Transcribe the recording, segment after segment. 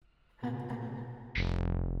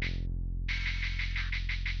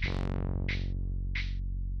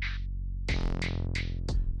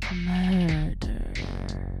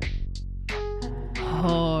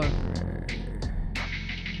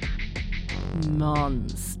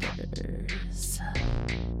monsters.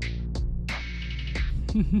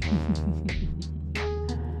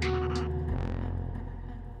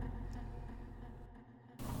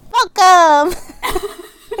 Welcome!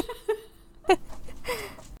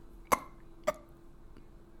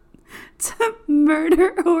 To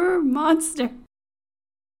Murder Horror Monster.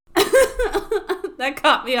 That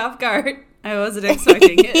caught me off guard. I wasn't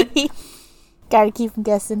expecting it. Gotta keep him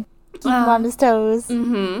guessing. Keep him on his toes.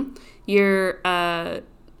 Mm-hmm. You're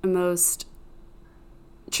most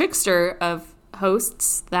trickster of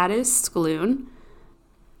hosts. That is Skloon.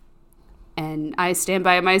 And I stand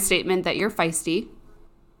by my statement that you're feisty.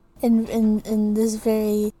 And this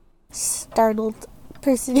very startled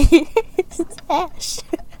person here is Ash.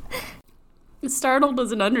 Startled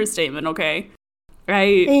is an understatement, okay?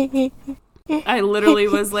 I literally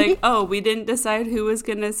was like, oh, we didn't decide who was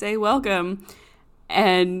going to say welcome.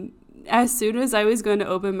 And as soon as I was going to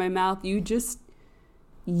open my mouth, you just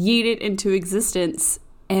yeet it into existence.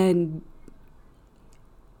 And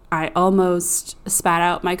I almost spat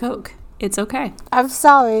out my Coke. It's okay. I'm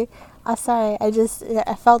sorry. I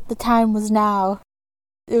felt the time was now.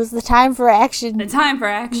 It was the time for action. The time for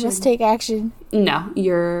action. You must take action. No,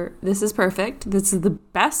 this is perfect. This is the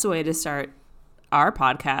best way to start our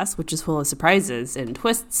podcast, which is full of surprises and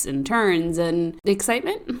twists and turns and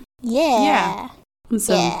excitement. Yeah.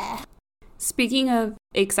 So, speaking of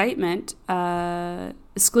excitement,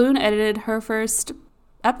 Skloon edited her first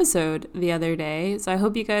episode the other day, so I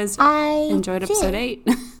hope you guys enjoyed episode 8.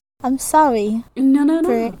 I'm sorry. No.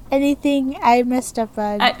 For anything I messed up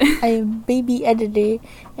on. I am baby editor.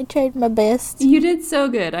 I tried my best. You did so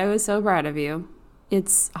good. I was so proud of you.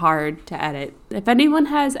 It's hard to edit. If anyone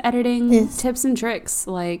has editing tips and tricks,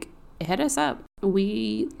 hit us up.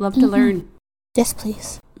 We love to learn. Yes,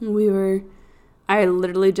 please. I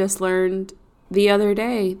literally just learned the other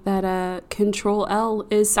day that Control L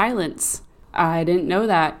is silence. I didn't know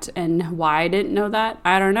that, and why I didn't know that,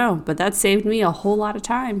 I don't know, but that saved me a whole lot of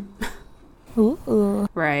time. Ooh.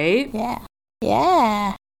 Right?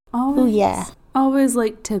 Yeah. Always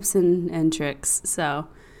like tips and tricks, so.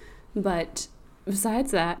 But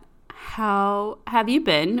besides that, how have you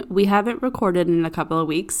been? We haven't recorded in a couple of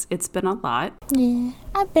weeks. It's been a lot. Yeah,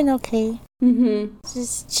 I've been okay. Mm-hmm.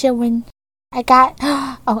 Just chilling. I got.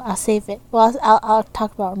 I'll save it. Well, I'll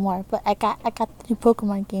talk about it more. But I got the new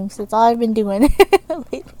Pokemon games. That's all I've been doing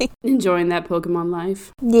lately. Enjoying that Pokemon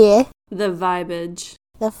life. Yeah. The vibage.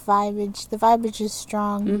 The vibage is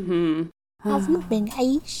strong. Mm-hmm. How have you been,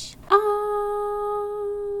 Aish?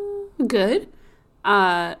 Good.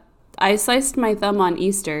 I sliced my thumb on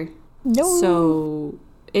Easter. No. So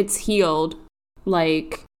it's healed.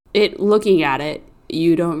 Looking at it,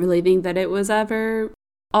 you don't really think that it was ever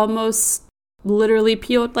almost literally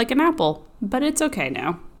peeled like an apple, but it's okay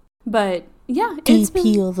now. But yeah,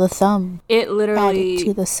 Peel the thumb. It literally add it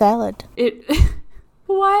to the salad.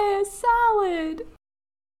 Why a salad?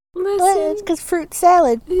 Listen, because fruit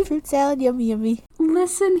salad, yummy.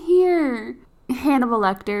 Listen here, Hannibal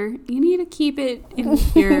Lecter. You need to keep it in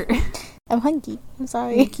your. I'm hungry. I'm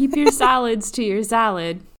sorry. Keep your salads to your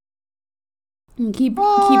salad. And keep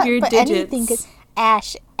your digits.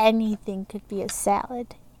 Anything could be a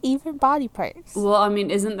salad. Even body parts. Well, I mean,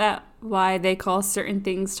 isn't that why they call certain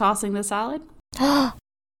things tossing the salad? Hot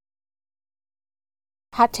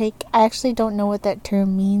take. I actually don't know what that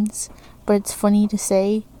term means, but it's funny to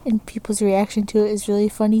say, and people's reaction to it is really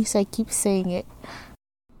funny, so I keep saying it.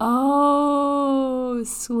 Oh,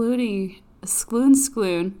 Skloon.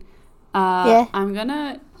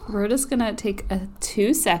 Yeah. We're just gonna take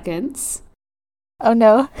 2 seconds. Oh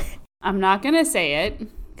no. I'm not gonna say it,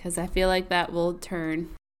 because I feel like that will turn.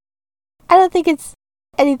 I don't think it's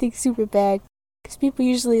anything super bad, because people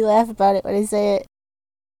usually laugh about it when I say it.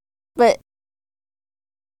 But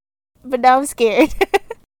now I'm scared.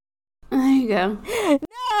 There you go.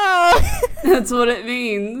 No! That's what it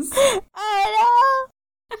means. Oh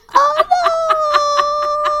no! Oh no!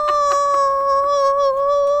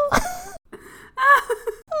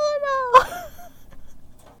 Oh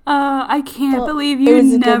no! I can't believe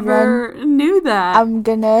you never knew that. I'm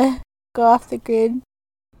gonna go off the grid.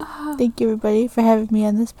 Thank you, everybody, for having me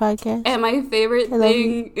on this podcast. And my favorite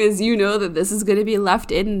thing is that this is going to be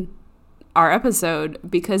left in our episode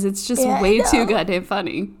because it's just way too goddamn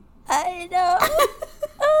funny. I know.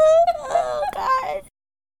 Oh, God.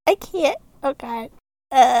 I can't. Oh, God.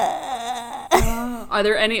 Are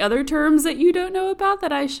there any other terms that you don't know about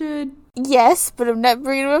that I should? Yes, but I'm not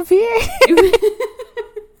bringing them up here.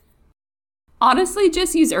 Honestly,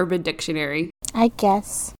 just use Urban Dictionary. I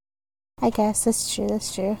guess. That's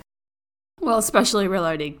true. Well, especially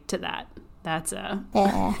relating to that. That's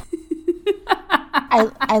Yeah.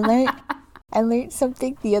 I learned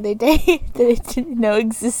something the other day that I didn't know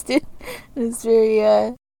existed. It was very.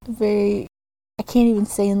 I can't even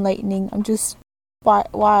say enlightening. I'm just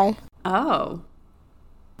why. Oh.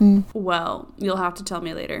 Mm. Well, you'll have to tell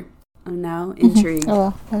me later. I'm now intrigued.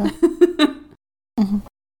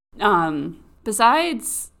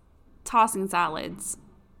 Besides tossing salads,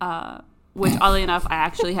 which oddly enough, I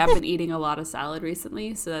actually have been eating a lot of salad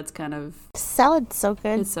recently, so that's kind of... Salad's so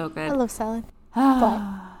good. It's so good. I love salad. But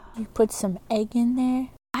you put some egg in there.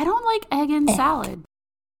 I don't like egg in salad.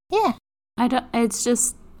 Yeah. I don't. It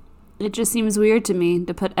just seems weird to me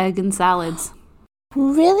to put egg in salads.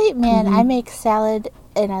 Really? Man, I make salad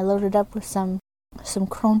and I load it up with some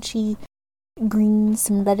crunchy greens,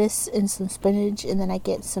 some lettuce, and some spinach, and then I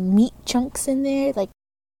get some meat chunks in there, like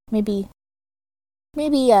maybe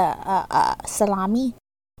a salami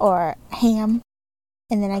or ham,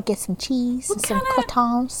 and then I get some cheese, some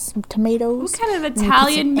croutons, some tomatoes. What kind of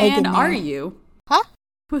Italian man are you? Huh?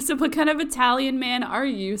 What kind of Italian man are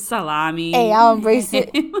you? Salami. Hey, I'll embrace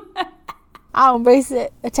it. I'll embrace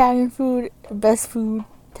it. Italian food, best food.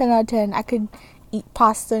 10 out of 10. I could eat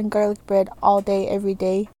pasta and garlic bread all day, every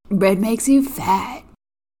day. Bread makes you fat.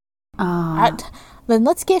 Then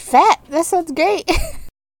let's get fat. That sounds great.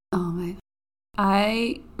 Oh my.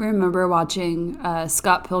 I remember watching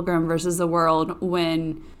Scott Pilgrim versus the World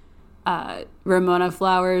when Ramona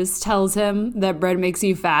Flowers tells him that bread makes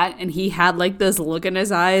you fat, and he had like this look in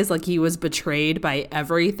his eyes like he was betrayed by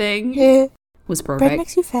everything. Yeah. Was perfect. Bread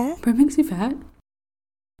makes you fat? Bread makes you fat.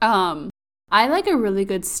 I like a really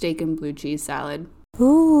good steak and blue cheese salad.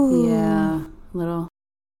 Ooh. Yeah.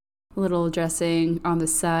 Little dressing on the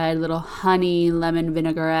side, little honey lemon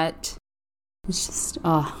vinaigrette. It's just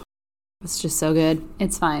it's just so good.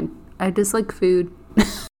 It's fine. I just like food.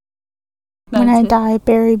 When I die,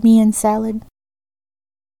 bury me in salad.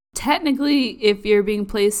 Technically, if you're being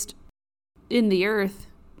placed in the earth,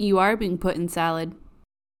 you are being put in salad.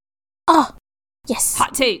 Oh, yes.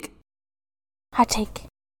 Hot take. Hot take.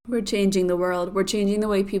 We're changing the world. We're changing the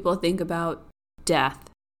way people think about death.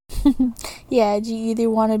 Yeah, do you either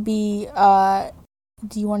want to be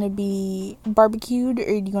barbecued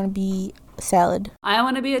or do you want to be salad? I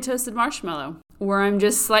want to be a toasted marshmallow where I'm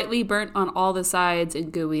just slightly burnt on all the sides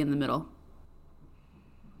and gooey in the middle.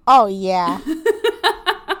 Oh, yeah.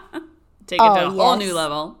 Take it to a whole new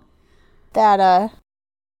level. That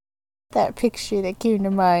picture that came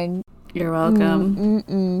to mind. You're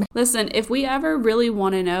welcome. Listen, if we ever really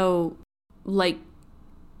want to know, like,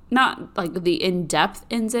 not like the in-depth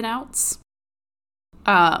ins and outs,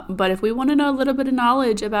 but if we want to know a little bit of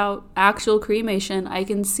knowledge about actual cremation, I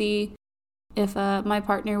can see if my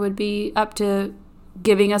partner would be up to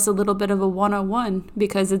giving us a little bit of a 101,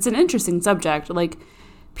 because it's an interesting subject. Like,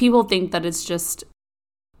 people think that it's just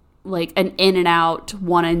like an in and out,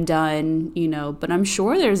 one and done, but I'm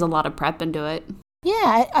sure there's a lot of prep into it.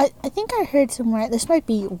 Yeah, I think I heard somewhere, this might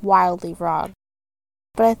be wildly wrong,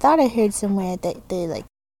 but I thought I heard somewhere that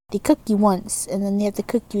they cook you once and then they have to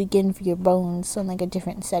cook you again for your bones on like a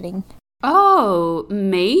different setting. Oh,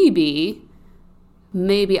 maybe.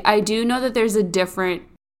 I do know that there's a different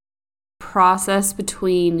process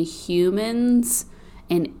between humans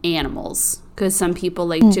and animals, because some people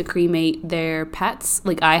like to cremate their pets.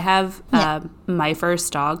 Like I have my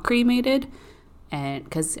first dog cremated, and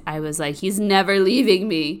because I was like, he's never leaving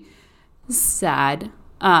me. Sad.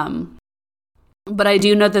 But I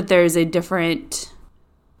do know that there's a different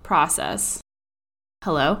process.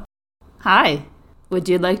 Hello? Hi. Would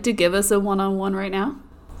you like to give us a one-on-one right now?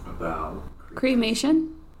 About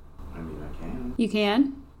cremation? I mean, I can. You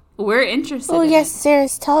can? We're interested. Oh, in yes, it. Sarah,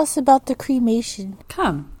 tell us about the cremation.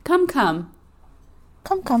 Come. Come.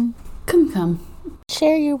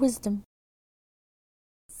 Share your wisdom.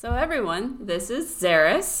 So everyone, this is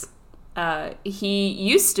Zaris. He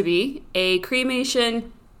used to be a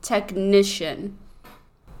cremation technician.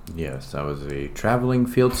 Yes, I was a traveling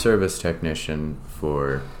field service technician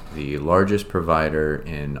for the largest provider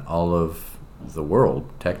in all of the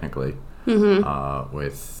world, technically.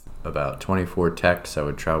 With about 24 techs, I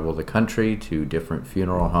would travel the country to different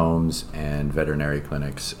funeral homes and veterinary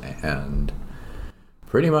clinics and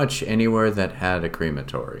pretty much anywhere that had a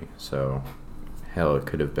crematory. So, hell, it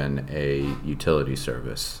could have been a utility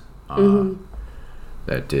service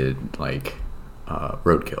that did, like,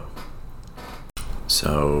 roadkill.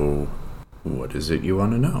 So, what is it you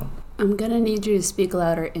want to know? I'm going to need you to speak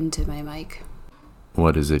louder into my mic.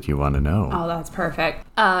 What is it you want to know? Oh, that's perfect.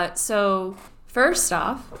 So, first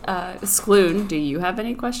off, Skloon, do you have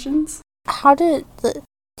any questions? How do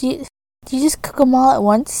you just cook them all at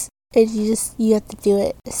once? Or you have to do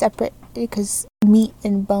it separate? Because meat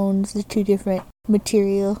and bones are two different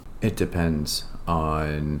material? It depends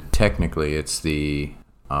on, technically, it's the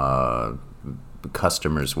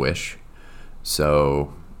customer's wish.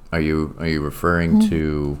 So, are you referring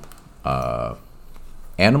to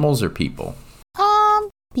animals or people?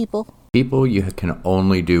 People. People, you can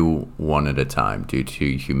only do one at a time due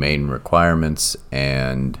to humane requirements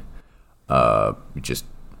and just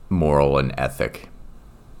moral and ethic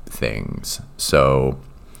things. So,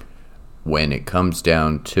 when it comes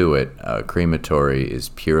down to it, crematory is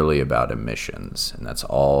purely about emissions, and that's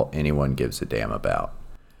all anyone gives a damn about.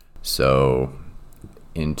 So,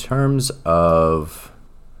 in terms of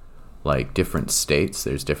like different states,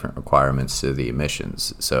 there's different requirements to the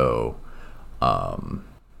emissions. So,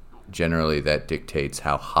 generally that dictates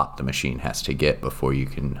how hot the machine has to get before you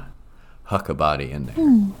can huck a body in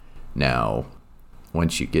there. Now,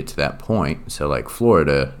 once you get to that point, so like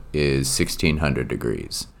Florida is 1600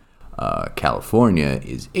 degrees. California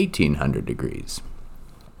is 1800 degrees.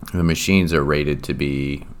 The machines are rated to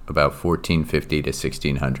be about 1450 to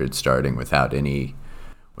 1600 starting without any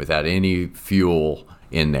fuel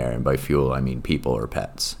in there, and by fuel I mean people or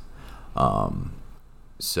pets.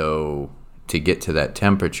 So to get to that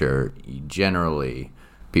temperature, generally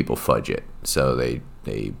people fudge it, so they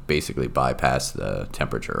basically bypass the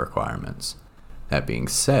temperature requirements. That being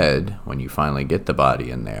said, when you finally get the body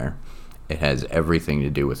in there, it has everything to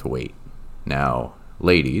do with weight. Now,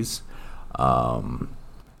 ladies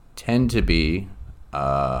tend to be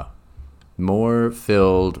more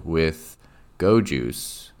filled with go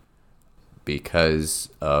juice because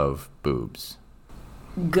of boobs.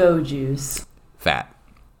 Go juice. Fat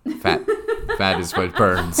is what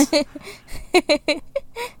burns.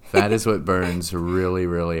 Fat is what burns really,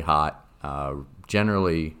 really hot.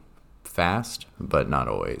 Generally fast, but not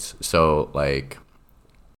always. So, like,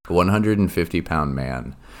 a 150-pound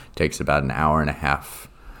man takes about an hour and a half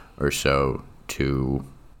or so to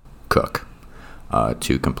cook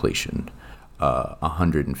to completion. A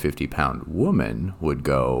 150-pound woman would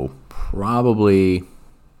go probably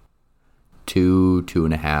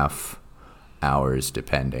 2.5 hours,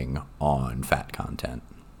 depending on fat content.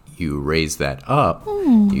 You raise that up,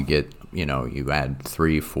 you get, you add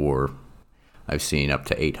 3-4, I've seen up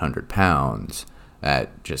to 800 pounds.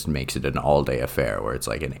 That just makes it an all-day affair where it's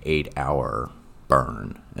like an 8-hour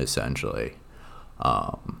burn, essentially.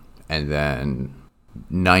 And then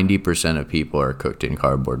 90% of people are cooked in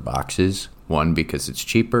cardboard boxes. One, because it's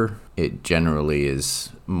cheaper. It generally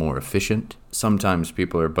is more efficient. Sometimes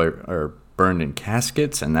people are burned in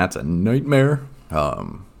caskets, and that's a nightmare.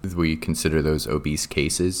 We consider those obese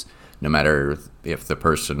cases, no matter if the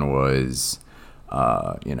person was,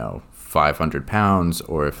 500 pounds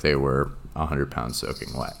or if they were 100 pounds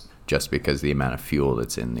soaking wet, just because the amount of fuel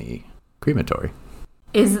that's in the crematory.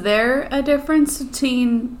 Is there a difference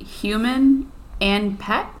between human and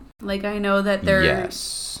pet? Like, I know that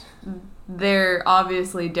they're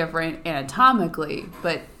obviously different anatomically,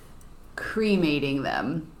 but cremating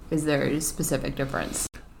them, is there a specific difference?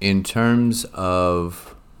 In terms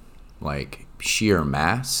of like sheer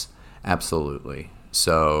mass, absolutely.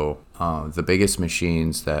 So the biggest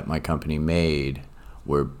machines that my company made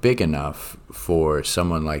were big enough for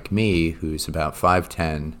someone like me, who's about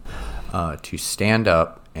 5'10", to stand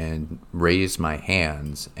up and raise my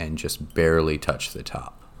hands and just barely touch the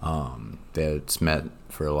top. That's meant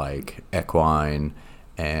for like equine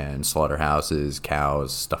and slaughterhouses,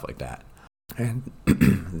 cows, stuff like that. And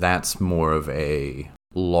that's more of a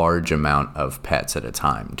large amount of pets at a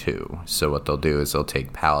time too. So what they'll do is they'll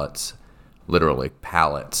take pallets, literally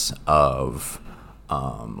pallets of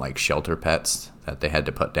like shelter pets that they had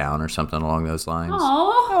to put down or something along those lines.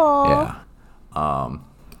 Aww. Yeah.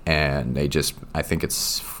 And they just, I think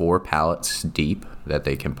it's 4 pallets deep that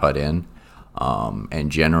they can put in.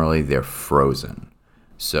 And generally they're frozen.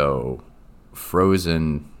 So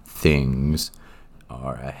frozen things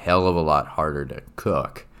are a hell of a lot harder to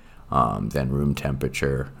cook than room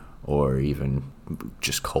temperature or even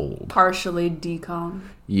just cold. Partially decom.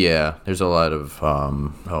 Yeah, there's a lot of,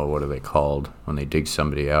 what are they called when they dig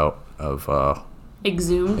somebody out of...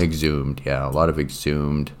 Exhumed? Exhumed, yeah. A lot of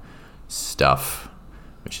exhumed stuff,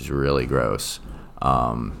 which is really gross,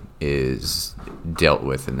 is dealt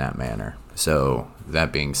with in that manner. So,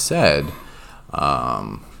 that being said,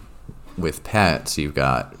 with pets, you've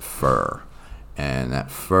got fur. And that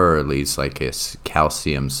fur leaves like this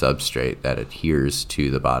calcium substrate that adheres to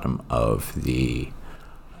the bottom of the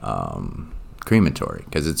crematory,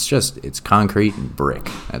 because it's concrete and brick.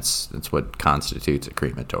 That's what constitutes a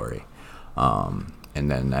crematory, and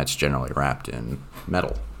then that's generally wrapped in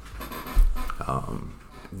metal.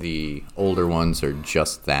 The older ones are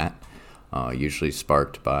just that. usually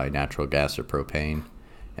sparked by natural gas or propane.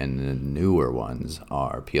 And the newer ones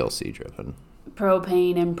are PLC driven.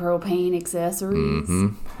 Propane and propane accessories.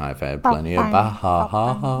 Mm-hmm. I've had plenty of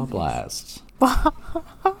Baja blasts.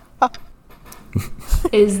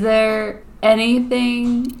 Is there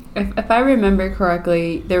anything, if I remember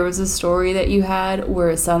correctly, there was a story that you had where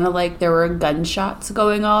it sounded like there were gunshots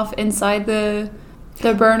going off inside the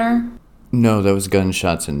burner? No, that was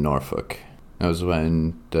gunshots in Norfolk. That was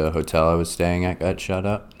when the hotel I was staying at got shut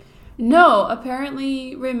up. No,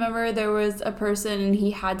 apparently, remember there was a person and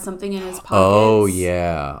he had something in his pockets. Oh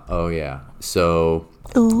yeah. So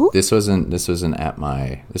this wasn't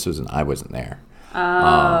I wasn't there.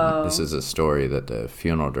 Oh. This is a story that the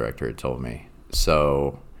funeral director had told me.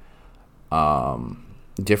 So,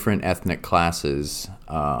 different ethnic classes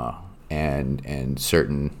and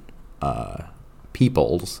certain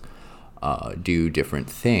peoples do different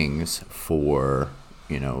things for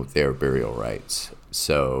their burial rites.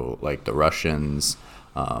 So, like the Russians,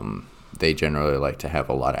 they generally like to have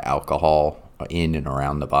a lot of alcohol in and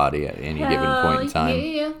around the body at any given point in time.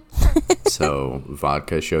 Yeah. So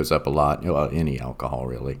vodka shows up a lot, any alcohol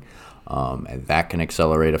really. And that can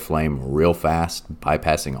accelerate a flame real fast,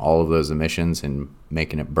 bypassing all of those emissions and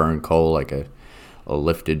making it burn coal like a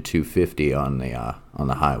lifted 250 on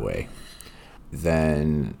the highway.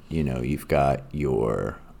 Then, you've got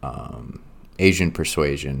your Asian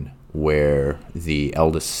persuasion, where the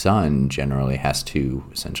eldest son generally has to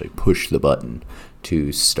essentially push the button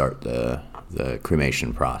to start the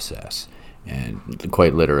cremation process. And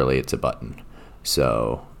quite literally, it's a button.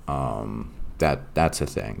 So that's a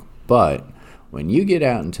thing. But when you get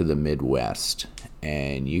out into the Midwest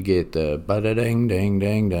and you get the ba-da-ding, ding,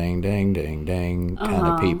 ding, ding, ding, ding, ding kind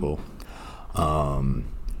of people,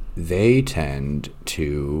 they tend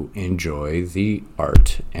to enjoy the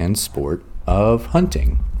art and sport of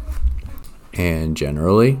hunting. And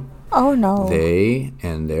generally, they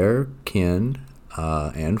and their kin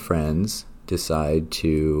and friends decide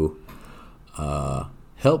to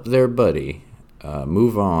help their buddy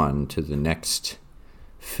move on to the next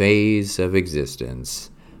phase of existence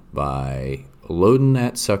by loading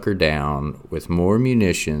that sucker down with more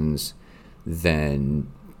munitions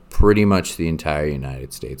than pretty much the entire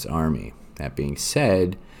United States Army. That being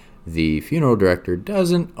said, the funeral director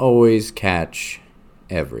doesn't always catch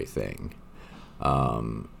everything.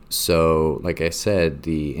 So, like I said,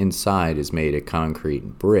 the inside is made of concrete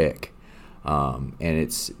and brick, and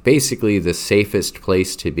it's basically the safest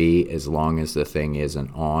place to be as long as the thing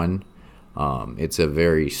isn't on. It's a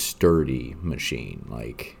very sturdy machine.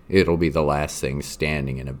 Like, it'll be the last thing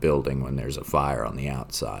standing in a building when there's a fire on the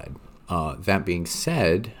outside. That being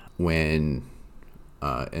said, when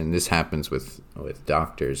and this happens with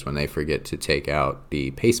doctors when they forget to take out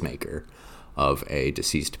the pacemaker of a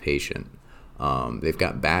deceased patient. They've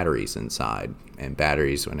got batteries inside, and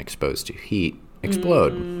batteries, when exposed to heat,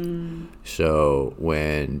 explode. So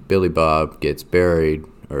when Billy Bob gets buried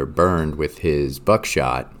or burned with his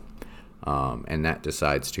buckshot, and that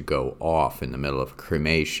decides to go off in the middle of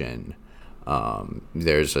cremation,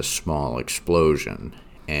 there's a small explosion,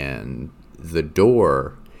 and the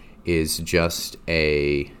door is just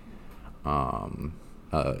it's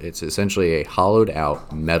essentially a hollowed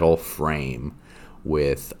out metal frame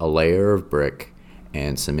with a layer of brick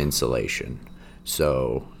and some insulation.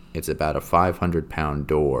 So it's about a 500-pound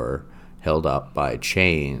door held up by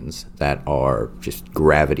chains that are just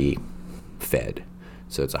gravity fed.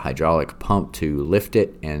 So it's a hydraulic pump to lift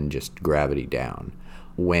it and just gravity down.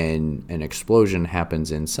 When an explosion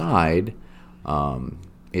happens inside,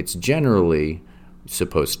 it's generally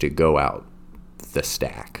supposed to go out the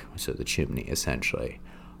stack, so the chimney essentially.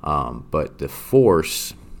 But the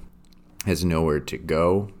force has nowhere to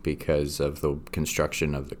go because of the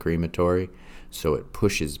construction of the crematory, so it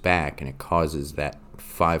pushes back and it causes that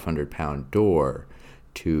 500-pound door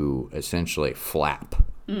to essentially flap,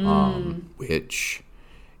 which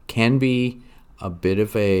can be a bit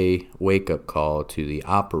of a wake-up call to the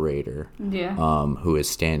operator, who is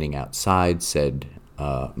standing outside said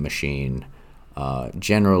machine,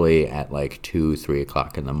 generally at like 2-3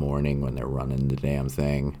 o'clock in the morning when they're running the damn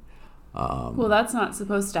thing. Well, that's not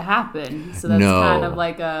supposed to happen, so that's kind of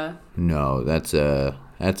like a... No, that's a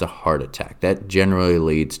heart attack. That generally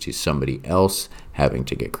leads to somebody else having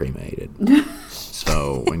to get cremated.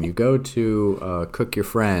 So when you go to cook your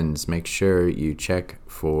friends, make sure you check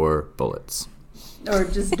for bullets. Or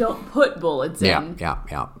just don't put bullets in. Yeah.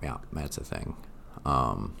 That's a thing.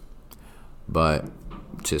 But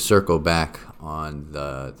to circle back on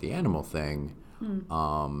the animal thing,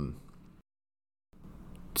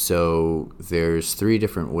 so there's 3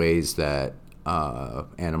 different ways that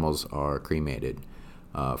animals are cremated.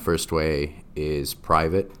 First way is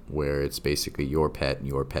private, where it's basically your pet and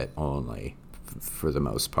your pet only, for the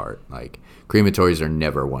most part. Like, crematories are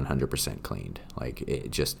never 100% cleaned. Like,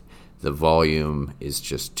 it just, the volume is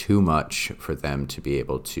just too much for them to be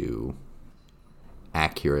able to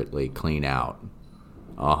accurately clean out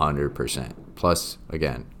 100%. Plus,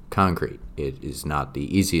 again, concrete. It is not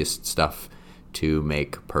the easiest stuff to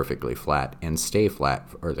make perfectly flat and stay flat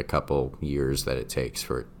for the couple years that it takes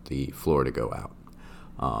for the floor to go out.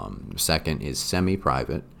 Second is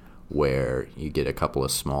semi-private, where you get a couple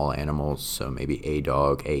of small animals, so maybe a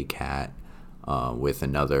dog, a cat, with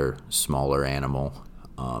another smaller animal,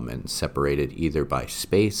 and separated either by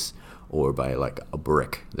space or by like a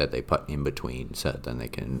brick that they put in between, so then they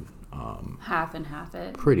can half and half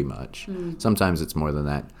it. Pretty much. Sometimes it's more than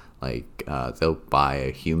that. Like, they'll buy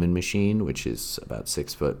a human machine, which is about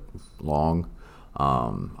 6 foot long,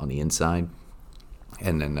 on the inside,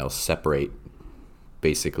 and then they'll separate,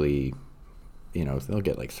 basically, they'll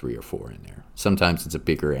get like 3 or 4 in there. Sometimes it's a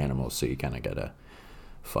bigger animal, so you kind of gotta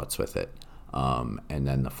futz with it. And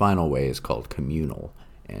then the final way is called communal.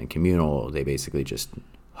 And communal, they basically just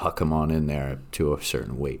huck them on in there to a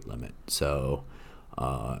certain weight limit. So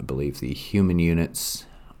I believe the human units,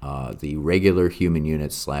 the regular human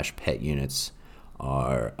units / pet units,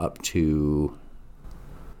 are up to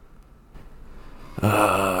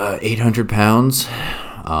 800 pounds.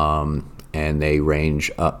 And they range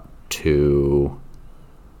up to,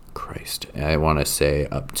 I want to say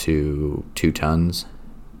up to 2 tons,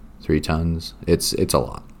 3 tons. It's a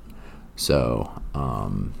lot. So,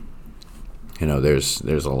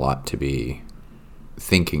 there's a lot to be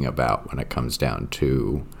thinking about when it comes down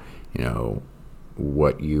to,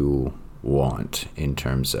 what you want in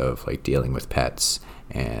terms of like dealing with pets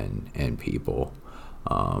and people.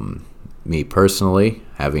 Me personally,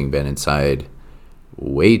 having been inside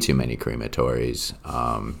way too many crematories,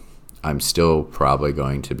 I'm still probably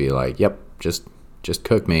going to be like, yep, just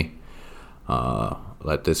cook me.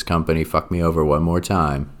 Let this company fuck me over one more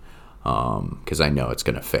time, because I know it's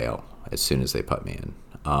going to fail as soon as they put me in.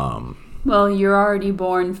 Well, you're already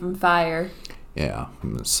born from fire. Yeah,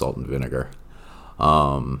 salt and vinegar.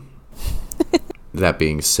 That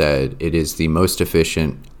being said, it is the most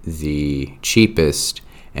efficient, the cheapest,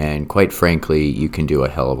 and quite frankly, you can do a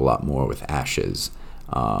hell of a lot more with ashes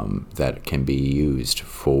that can be used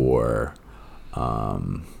for...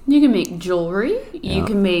 you can make jewelry. Yeah. You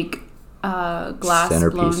can make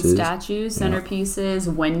glass-blown statues,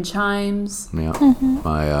 centerpieces, wind chimes. Yeah.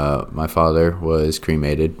 My father was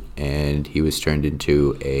cremated, and he was turned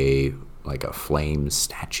into a flame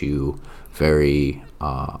statue. Very...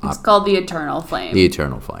 it's called the Eternal Flame. The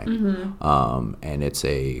Eternal Flame. Mm-hmm. And it's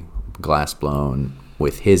a glass-blown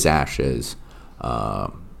with his ashes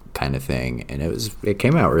kind of thing, and it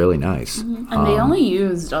came out really nice. Mm-hmm. And they only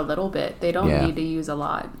used a little bit. They don't need to use a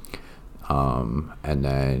lot. And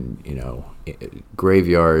then,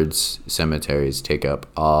 graveyards, cemeteries take up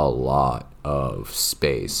a lot of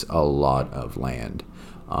space, a lot of land.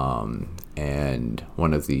 And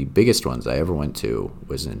one of the biggest ones I ever went to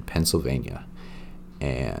was in Pennsylvania.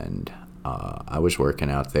 And I was working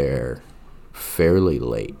out there fairly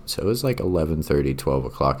late. So it was like 11:30, 12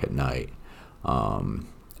 o'clock at night. And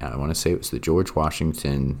I want to say it was the George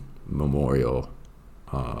Washington Memorial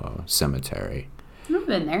Cemetery. I've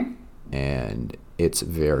been there. And it's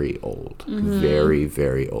very old. Mm-hmm. Very,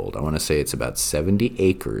 very old. I want to say it's about 70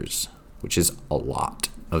 acres, which is a lot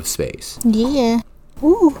of space. Yeah.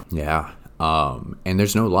 Ooh. Yeah. And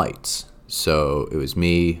there's no lights. So it was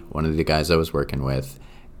me, one of the guys I was working with,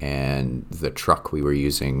 and the truck we were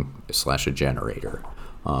using / a generator,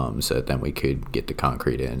 so that then we could get the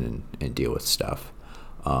concrete in and deal with stuff.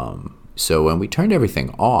 So when we turned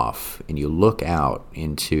everything off and you look out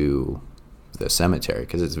into the cemetery,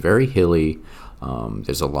 because it's very hilly,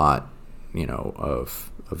 there's a lot,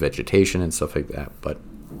 of vegetation and stuff like that. But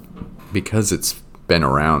because it's been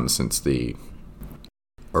around since the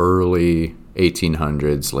early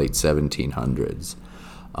 1800s, late 1700s,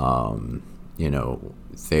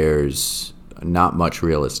 there's not much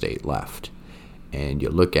real estate left. And you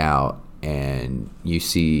look out and you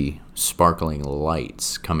see sparkling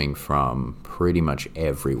lights coming from pretty much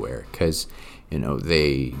everywhere, because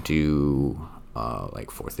they do like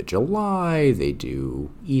 4th of July, they do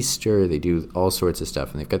Easter, they do all sorts of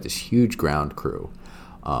stuff, and they've got this huge ground crew.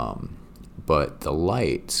 But the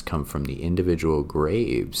lights come from the individual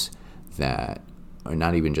graves that are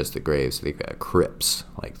not even just the graves, they've got crypts,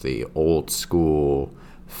 like the old school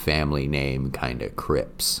family name kind of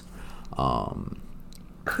crypts.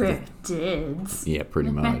 Cryptids. Yeah,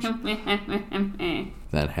 pretty much.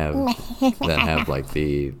 that have like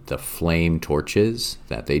the flame torches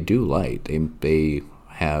that they do light. They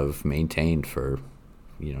have maintained for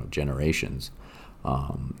generations,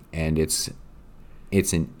 and it's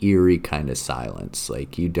an eerie kind of silence.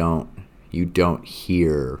 Like you don't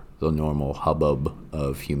hear the normal hubbub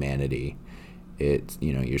of humanity. It's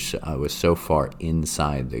I was so far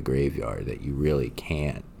inside the graveyard that you really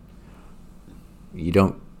can't. You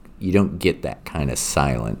don't get that kind of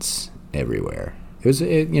silence everywhere. It was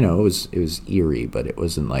eerie, but it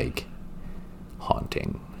wasn't like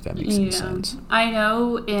haunting. If that makes any sense. I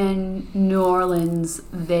know in New Orleans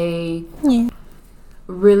they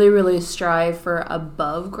really, really strive for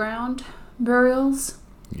above ground burials.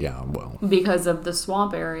 Yeah, well, because of the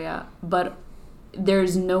swamp area, but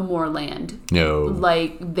there's no more land. No,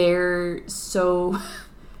 like they're so.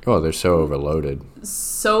 Oh, they're so overloaded.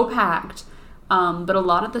 So packed. But a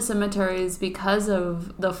lot of the cemeteries, because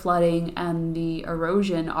of the flooding and the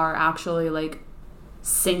erosion, are actually like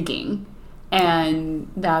sinking. And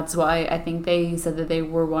that's why I think they said that they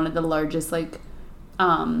were one of the largest like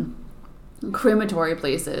crematory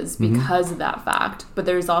places because of that fact. But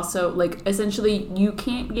there's also like essentially you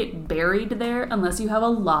can't get buried there unless you have a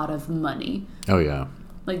lot of money. Oh yeah.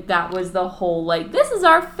 Like that was the whole like this is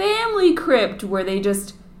our family crypt where they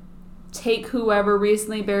just take whoever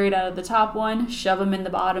recently buried out of the top one, shove them in the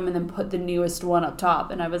bottom, and then put the newest one up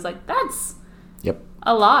top. And I was like, that's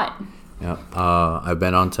a lot. Yeah. I've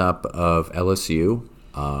been on top of LSU,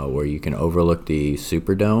 where you can overlook the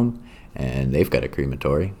Superdome, and they've got a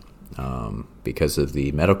crematory. Because of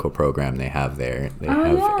the medical program they have there. They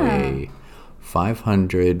have a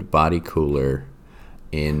 500 body cooler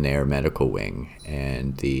in their medical wing.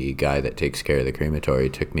 And the guy that takes care of the crematory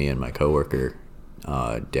took me and my coworker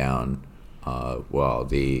down while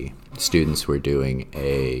the students were doing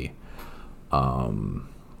a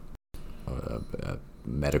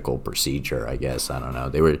medical procedure, I guess. I don't know.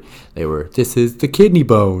 They were this is the kidney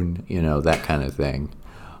bone, that kind of thing.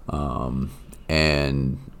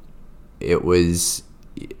 And it was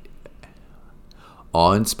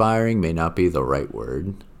awe-inspiring, may not be the right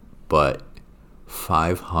word, but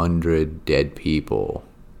 500 dead people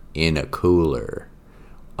in a cooler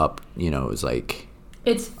up, it was like...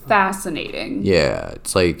 It's fascinating. Yeah,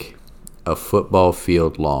 it's like a football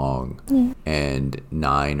field long and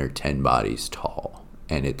 9 or 10 bodies tall.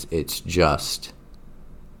 And it's just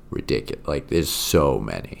ridiculous. Like, there's so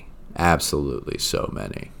many. Absolutely so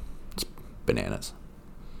many. It's bananas.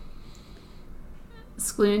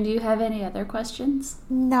 Skloon, do you have any other questions?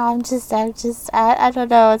 No, I'm just I don't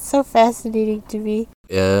know. It's so fascinating to me.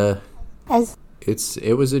 It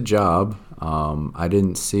was a job. I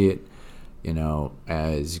didn't see it,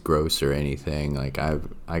 as gross or anything. Like I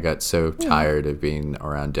got so tired of being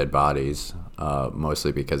around dead bodies,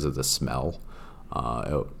 mostly because of the smell.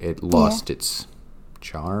 It lost its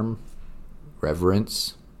charm,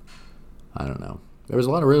 reverence. I don't know. There was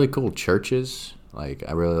a lot of really cool churches. Like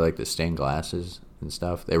I really like the stained glasses and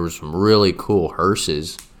stuff. There were some really cool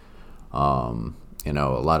hearses. A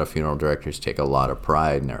lot of funeral directors take a lot of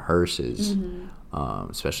pride in their hearses,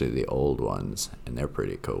 especially the old ones, and they're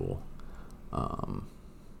pretty cool. A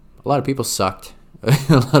lot of people sucked.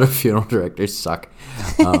 A lot of funeral directors suck.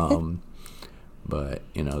 But,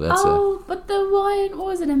 that's but the one, what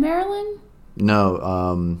was it, in Maryland?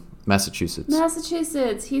 No, Massachusetts.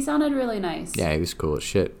 Massachusetts. He sounded really nice. Yeah, he was cool as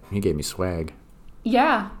shit. He gave me swag.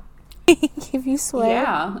 Yeah. Give you swag?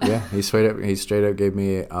 Yeah. Yeah, he straight up gave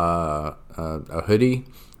me a hoodie.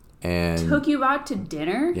 And took you out to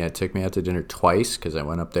dinner? Yeah, took me out to dinner twice because I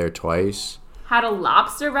went up there twice. Had a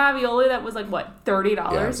lobster ravioli that was like, what,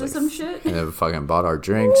 $30 or some shit? And then fucking bought our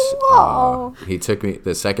drinks. He took me,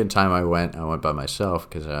 the second time I went by myself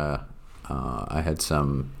because I had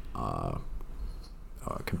some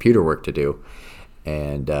computer work to do.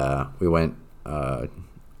 And we went,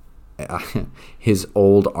 his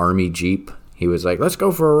old army Jeep. He was like, let's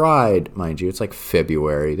go for a ride. Mind you, it's like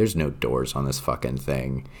February. There's no doors on this fucking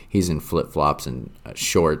thing. He's in flip-flops and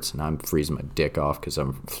shorts, and I'm freezing my dick off because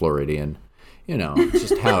I'm Floridian. It's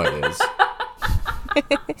just how it is.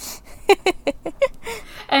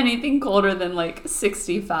 Anything colder than like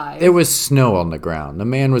 65. It was snow on the ground. The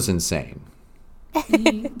man was insane.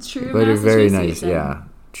 True, but a very nice, yeah.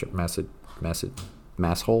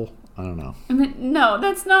 Masshole? I don't know. No,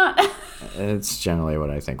 that's not. It's generally what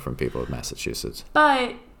I think from people in Massachusetts.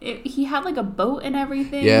 But he had like a boat and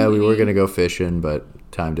everything. Yeah, we were going to go fishing, but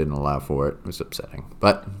time didn't allow for it. It was upsetting.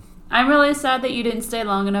 But I'm really sad that you didn't stay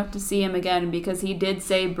long enough to see him again because he did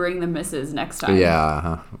say bring the missus next time.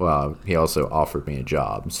 Yeah. Well, he also offered me a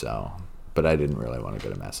job, so but I didn't really want to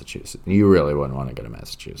go to Massachusetts. You really wouldn't want to go to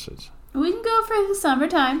Massachusetts. We can go for the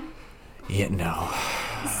summertime. Yeah, no.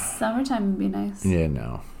 Summertime would be nice. Yeah,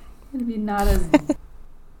 no. It'd be not as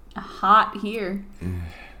hot here.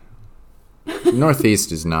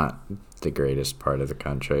 Northeast is not the greatest part of the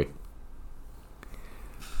country.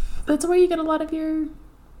 That's where you get a lot of your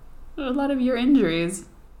injuries.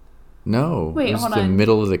 No, wait, it's hold the on.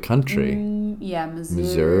 middle of the country. Yeah,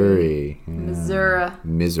 Missouri. Yeah. Missouri.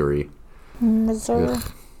 Missouri.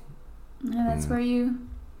 Ugh. Yeah, that's where you...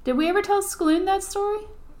 Did we ever tell Skloon that story?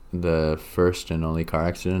 The first and only car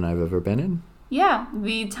accident I've ever been in? Yeah,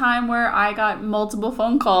 the time where I got multiple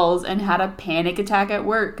phone calls and had a panic attack at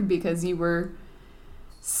work because you were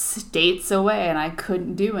states away and I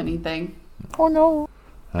couldn't do anything. Oh no.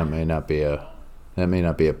 That may not be a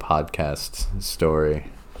podcast story.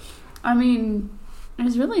 I mean,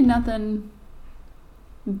 there's really nothing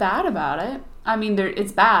bad about it. I mean,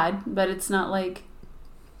 it's bad, but it's not like...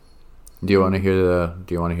 Do you want to hear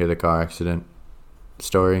the car accident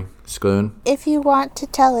story, Skloon? If you want to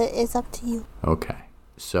tell it, it's up to you. Okay.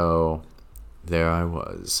 So there I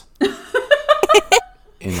was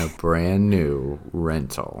in a brand new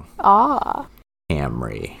rental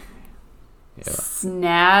Camry. Yeah.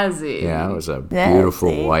 Snazzy. Yeah, it was a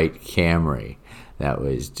beautiful white Camry that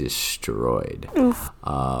was destroyed. Oof.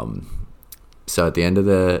 So at the end of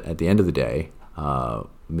the day,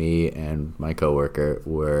 me and my coworker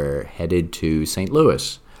were headed to St.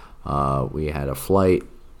 Louis. We had a flight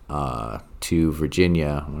to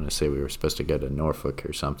Virginia. I want to say we were supposed to go to Norfolk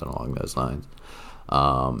or something along those lines.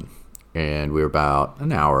 And we were about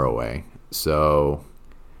an hour away. So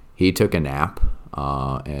he took a nap,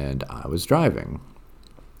 and I was driving.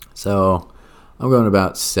 So I'm going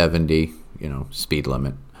about 70, speed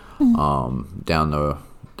limit, down the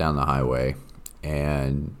highway.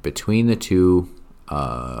 And between the two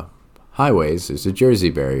highways is a Jersey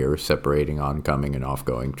barrier separating oncoming and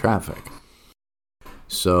offgoing traffic.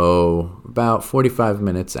 So about 45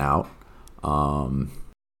 minutes out,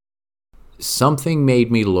 something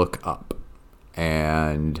made me look up,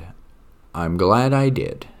 and I'm glad I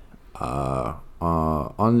did.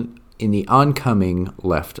 In the oncoming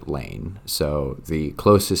left lane, so the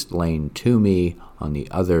closest lane to me on the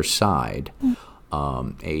other side,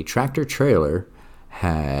 a tractor trailer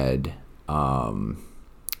had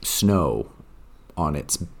snow on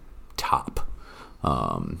its top,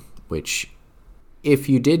 which, if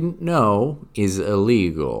you didn't know, is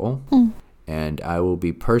illegal. And I will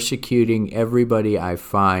be persecuting everybody I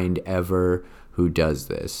find ever who does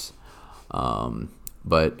this.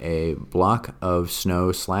 But a block of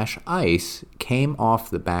snow/ice came off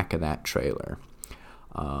the back of that trailer,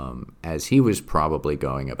 as he was probably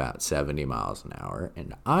going about 70 miles an hour,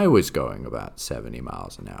 and I was going about 70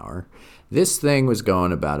 miles an hour. This thing was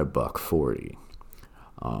going about $140.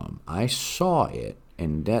 I saw it,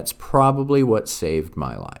 and that's probably what saved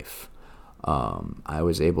my life. I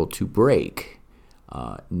was able to brake,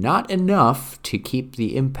 not enough to keep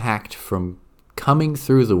the impact from coming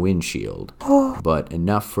through the windshield, but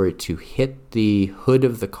enough for it to hit the hood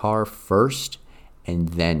of the car first and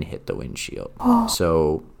then hit the windshield.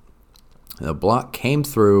 So the block came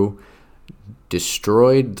through,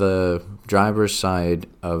 destroyed the driver's side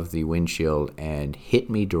of the windshield, and hit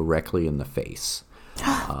me directly in the face.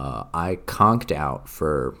 I conked out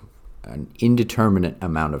for an indeterminate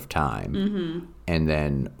amount of time, and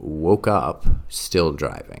then woke up still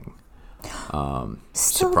driving.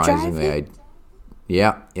 Surprisingly, driving?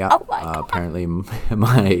 Yeah. Oh my God. Apparently,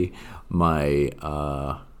 my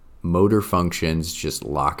motor functions just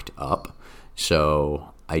locked up,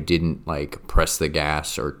 so I didn't press the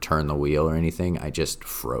gas or turn the wheel or anything. I just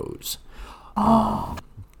froze.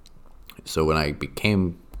 So when I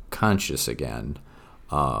became conscious again,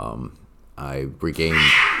 I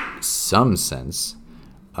regained some sense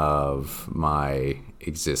of my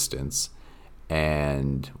existence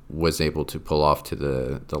and was able to pull off to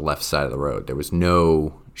the left side of the road. There was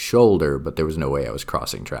no shoulder, but there was no way I was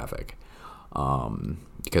crossing traffic,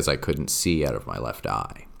 because I couldn't see out of my left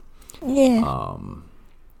eye. Yeah.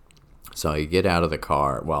 So I get out of the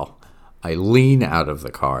car. Well, I lean out of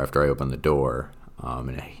the car after I open the door,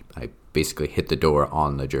 and I basically hit the door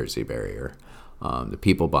on the Jersey barrier. The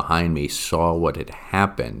people behind me saw what had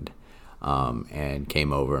happened, and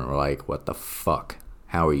came over and were like, "What the fuck?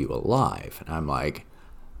 How are you alive?" And I'm like,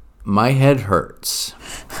 "My head hurts."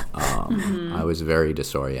 I was very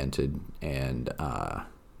disoriented and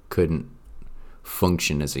couldn't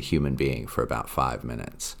function as a human being for about 5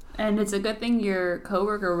 minutes. And it's a good thing your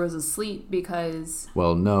coworker was asleep because...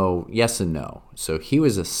 Well, no, yes and no. So he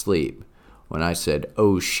was asleep. When I said,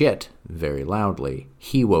 "Oh shit," very loudly,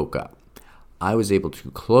 he woke up. I was able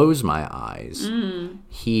to close my eyes.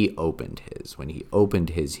 He opened his. When he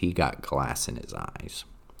opened his, he got glass in his eyes.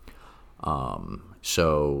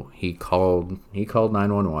 So he called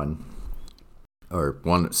 911, or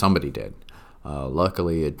somebody did.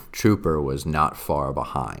 Luckily, a trooper was not far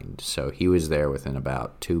behind, so he was there within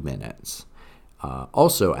about 2 minutes.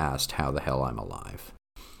 Also asked how the hell I'm alive.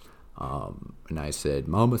 And I said,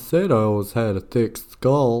 Mama said I always had a thick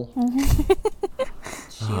skull.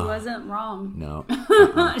 She wasn't wrong. No.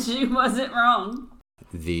 She wasn't wrong.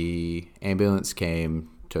 The ambulance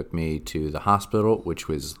came, took me to the hospital, which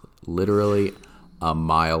was literally a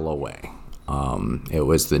mile away. It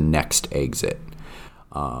was the next exit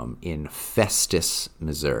in Festus,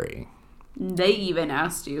 Missouri. They even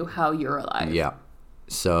asked you how you're alive. Yeah.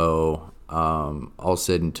 So, all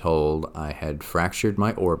said and told, I had fractured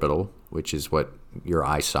my orbital, which is what your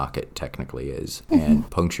eye socket technically is, and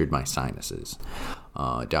punctured my sinuses.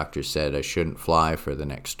 Doctor said I shouldn't fly for the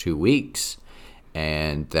next 2 weeks,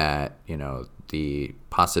 and that, the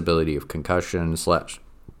possibility of concussion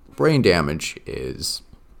 / brain damage is,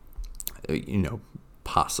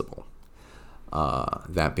 possible.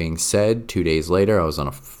 That being said, 2 days later, I was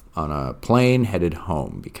on a plane headed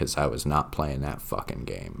home because I was not playing that fucking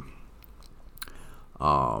game.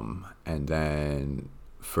 And then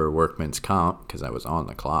for workman's comp, because I was on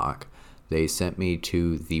the clock, they sent me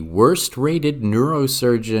to the worst rated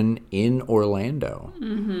neurosurgeon in Orlando,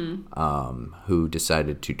 who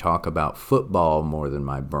decided to talk about football more than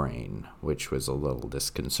my brain, which was a little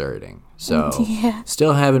disconcerting. So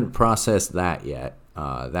still haven't processed that yet.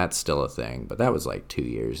 That's still a thing, but that was like 2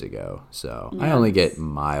 years ago. So I only get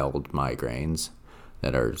mild migraines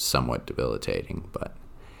that are somewhat debilitating. But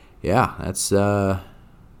yeah, that's the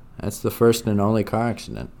first and only car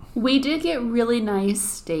accident. We did get really nice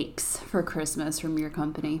steaks for Christmas from your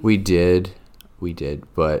company. We did,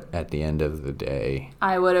 but at the end of the day,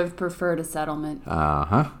 I would have preferred a settlement.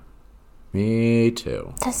 Me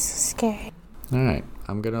too. That's so scary. All right,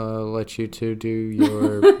 I'm gonna let you two do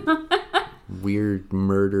your weird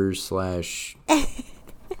murder /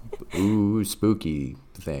 spooky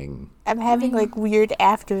thing. I'm having like weird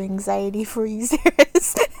after anxiety for you,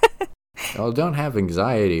 Sarah's. Well, don't have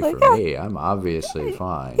anxiety for me. I'm obviously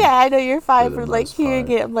fine. Yeah, I know you're fine for like hearing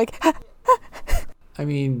it. I'm like, I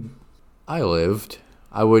mean, I lived.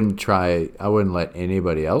 I wouldn't let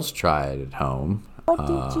anybody else try it at home.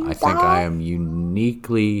 I think I am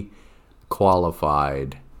uniquely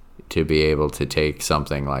qualified to be able to take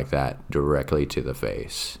something like that directly to the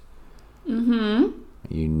face.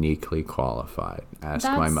 Uniquely qualified. Ask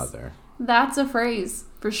my mother. That's a phrase,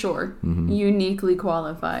 for sure. Uniquely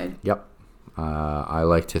qualified. Yep. I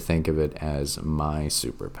like to think of it as my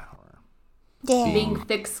superpower. Yeah. Being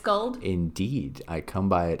thick-skulled? Indeed. I come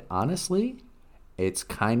by it honestly. It's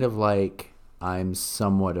kind of like I'm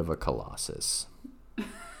somewhat of a colossus.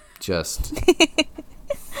 Just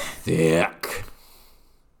thick.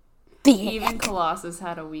 Even Colossus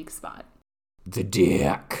had a weak spot. The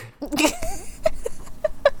dick.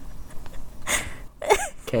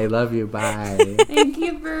 Okay, love you. Bye. Thank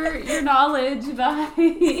you for your knowledge.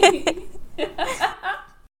 Bye.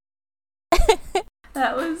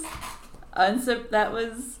 That was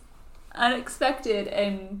unexpected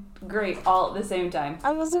and great all at the same time.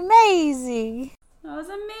 That was amazing. That was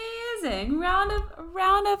amazing. Round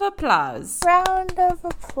of applause. Round of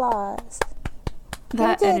applause.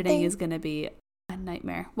 That editing is going to be a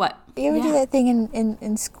nightmare. What? You ever do that thing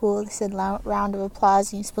in school? They said round of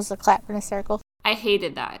applause and you're supposed to clap in a circle. I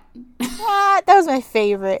hated that. That was my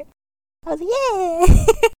favorite. I was like, yeah.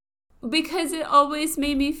 Because it always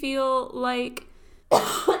made me feel like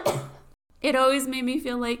it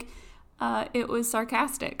was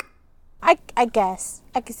sarcastic. I guess.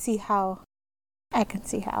 I can see how. I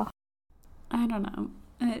don't know.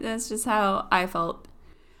 That's just how I felt.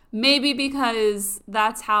 Maybe because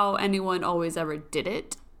that's how anyone always ever did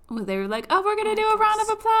it. They were like, oh, we're going to do a round of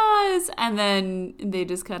applause. And then they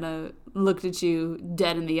just kind of looked at you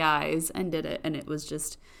dead in the eyes and did it. And it was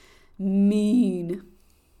just mean.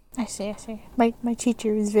 I see. My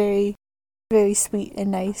teacher was very, very sweet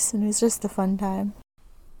and nice. And it was just a fun time.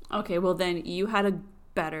 Okay, well then you had a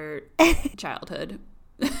better childhood.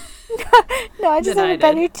 No, I just had a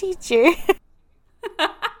better teacher.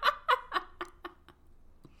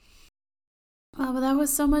 Oh, but that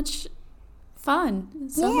was so much fun.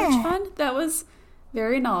 Much fun. That was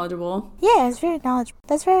very knowledgeable. Yeah, it's very knowledgeable.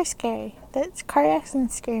 That's very scary. That's car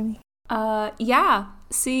accidents scare me. Yeah.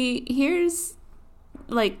 See, here's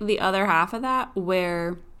like the other half of that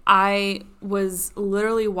where I was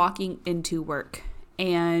literally walking into work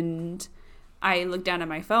and I look down at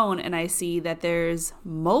my phone and I see that there's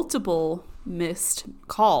multiple missed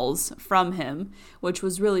calls from him, which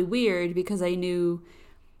was really weird because I knew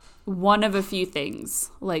one of a few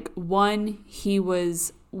things. Like, one, he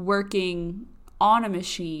was working on a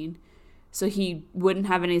machine, so he wouldn't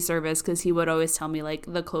have any service because he would always tell me, like,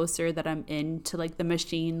 the closer that I'm into, like, the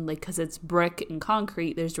machine, like, because it's brick and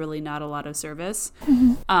concrete, there's really not a lot of service.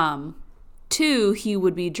 Two, he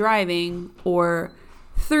would be driving, or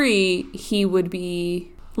three, he would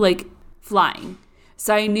be, like, flying.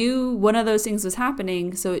 So I knew one of those things was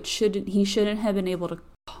happening, so he shouldn't have been able to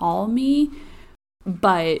call me.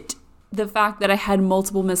 But the fact that I had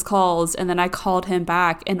multiple missed calls and then I called him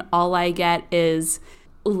back and all I get is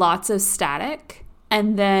lots of static,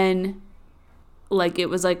 and then like it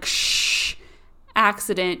was like shh,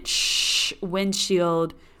 accident, shh,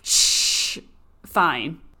 windshield, shh,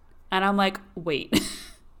 fine. And I'm like, wait,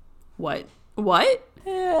 what?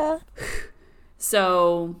 Yeah.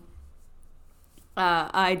 So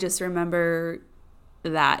I just remember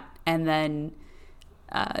that, and then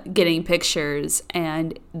getting pictures,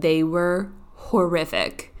 and they were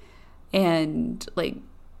horrific. And like,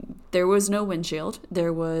 there was no windshield.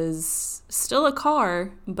 There was still a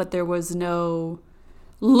car, but there was no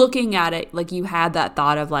looking at it. Like, you had that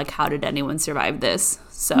thought of like, how did anyone survive this?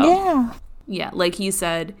 So yeah, like he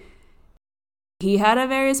said, he had a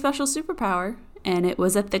very special superpower, and it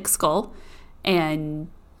was a thick skull, and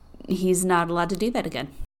he's not allowed to do that again.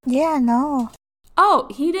 Yeah, no. Oh,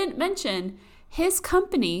 he didn't mention his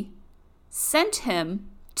company sent him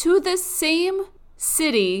to the same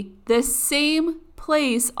city, the same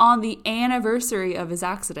place on the anniversary of his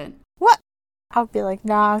accident. What? I'll be like,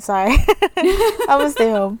 nah, I'm sorry. I'm gonna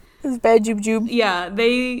stay home. It's bad joob. Yeah,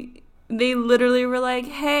 they literally were like,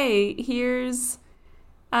 hey, here's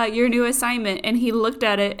your new assignment. And he looked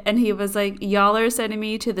at it and he was like, y'all are sending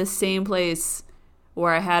me to the same place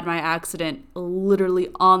where I had my accident, literally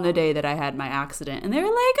on the day that I had my accident. And they were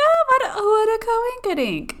like, oh, what a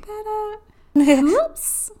coinkadink.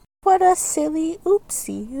 Oops. What a silly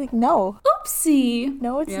oopsie. Like, no. Oopsie.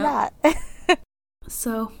 No, it's not.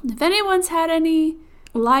 So, if anyone's had any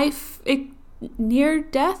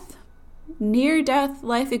near-death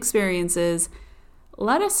life experiences,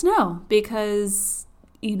 let us know. Because,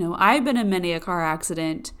 you know, I've been in many a car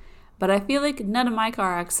accident, but I feel like none of my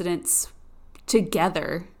car accidents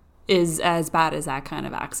together is as bad as that kind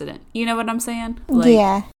of accident. You know what I'm saying? Like,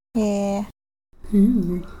 yeah.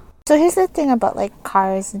 So here's the thing about like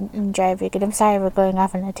cars and driving, and I'm sorry we're going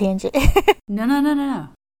off on a tangent. No.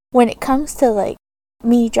 When it comes to like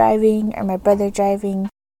me driving or my brother driving,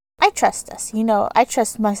 I trust us. You know, I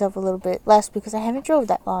trust myself a little bit less because I haven't drove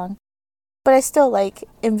that long. But I still like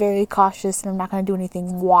am very cautious, and I'm not gonna do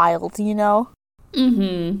anything wild, you know?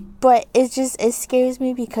 But it scares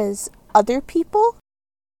me because other people,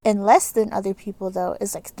 and less than other people though,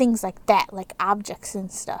 is like things like that, like objects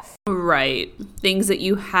and stuff. Right. Things that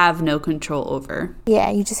you have no control over.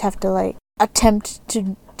 Yeah, you just have to like attempt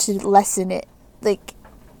to lessen it. Like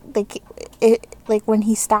when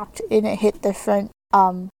he stopped and it hit the front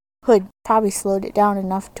hood, probably slowed it down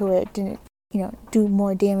enough to where it didn't, you know, do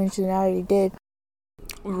more damage than it already did.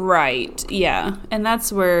 Right. Yeah. And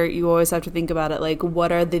that's where you always have to think about it. Like,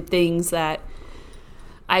 what are the things that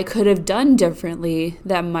I could have done differently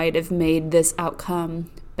that might have made this outcome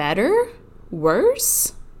better,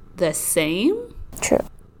 worse, the same? True.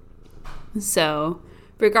 So,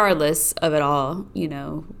 regardless of it all, you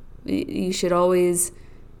know, you should always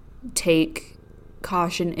take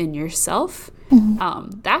caution in yourself.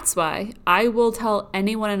 That's why I will tell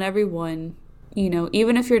anyone and everyone, you know,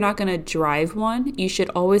 even if you're not going to drive one, you should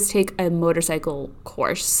always take a motorcycle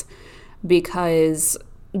course, because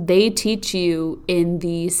they teach you in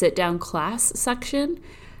the sit-down class section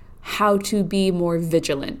how to be more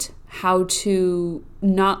vigilant, how to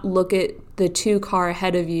not look at the 2 car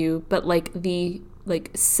ahead of you, but like the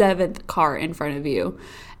 7th car in front of you,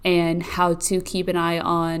 and how to keep an eye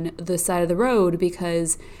on the side of the road,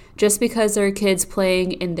 because just because there are kids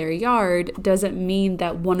playing in their yard doesn't mean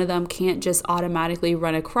that one of them can't just automatically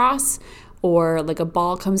run across, or like a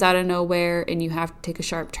ball comes out of nowhere and you have to take a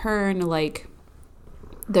sharp turn. Like,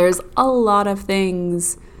 there's a lot of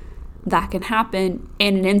things that can happen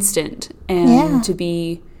in an instant, and to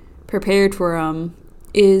be prepared for them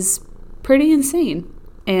is pretty insane.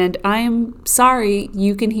 And I am sorry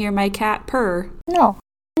you can hear my cat purr. No.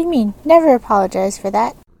 What do you mean? Never apologize for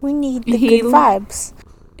that. We need the good vibes.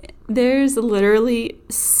 There's literally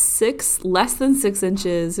less than 6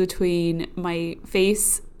 inches between my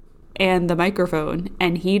face and the microphone,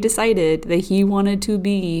 and he decided that he wanted to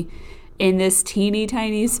be in this teeny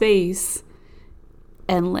tiny space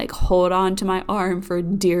and like hold on to my arm for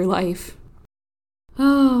dear life.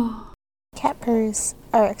 Oh. purrs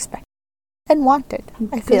are expected and wanted.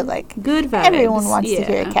 I feel like good vibes. Everyone wants to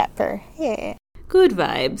hear a cat purr. Yeah. Good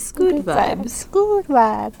vibes. Good vibes. Good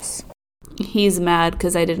vibes. He's mad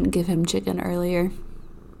because I didn't give him chicken earlier.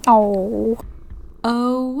 Oh.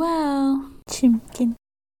 Oh well. Chimkin.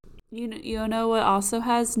 You know what also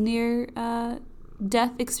has near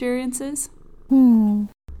death experiences?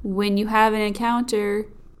 When you have an encounter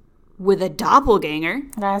with a doppelganger.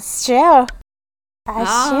 That's true.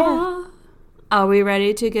 That's true. Are we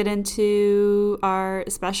ready to get into our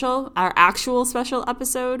actual special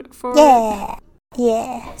episode for?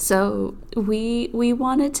 Yeah. So we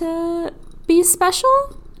wanted to be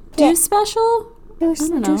special, do special, do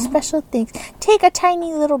special things. Take a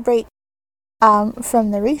tiny little break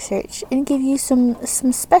from the research and give you some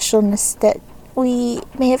specialness that we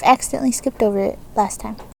may have accidentally skipped over last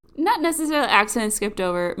time. Not necessarily accidentally skipped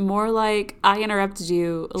over, more like I interrupted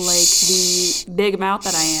you like the big mouth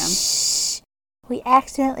that I am. We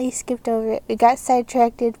accidentally skipped over it. We got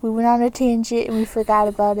sidetracked. We went on a tangent and we forgot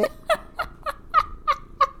about it.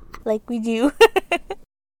 Like we do.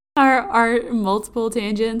 Our multiple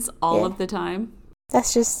tangents all of the time.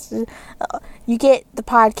 That's just you get the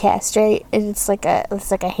podcast, right? And it's like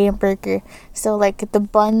a hamburger. So like the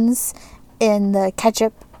buns and the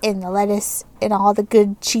ketchup and the lettuce and all the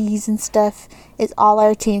good cheese and stuff is all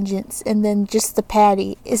our tangents, and then just the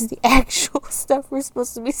patty is the actual stuff we're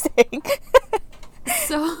supposed to be saying.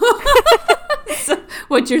 So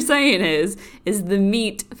what you're saying is the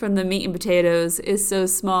meat from the meat and potatoes is so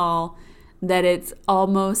small that it's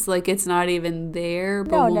almost like it's not even there,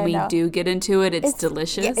 but when we do get into it, it's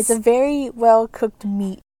delicious. Yeah, it's a very well cooked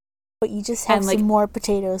meat, but you just have some more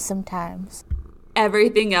potatoes sometimes.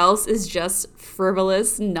 Everything else is just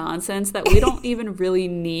frivolous nonsense that we don't even really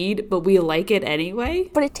need, but we like it anyway.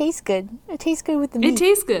 But it tastes good. It tastes good with the meat. It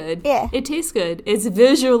tastes good. Yeah. It tastes good. It's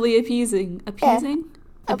visually appeasing. Appeasing?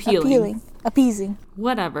 Yeah. Appealing. Appeasing.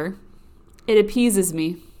 Whatever. It appeases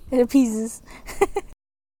me. It appeases.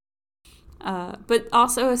 But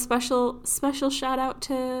also a special shout out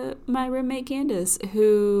to my roommate Candace,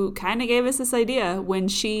 who kind of gave us this idea when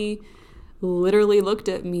she literally looked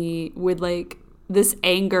at me with like this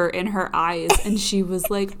anger in her eyes, and she was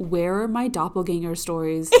like, where are my doppelganger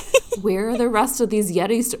stories? Where are the rest of these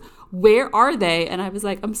Yeti where are they? And I was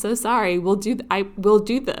like, I'm so sorry. We'll do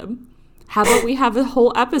them. How about we have a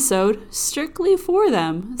whole episode strictly for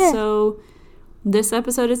them? Yeah. So this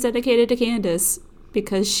episode is dedicated to Candace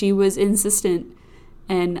because she was insistent,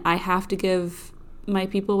 and I have to give my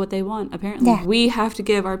people what they want, apparently. Yeah. We have to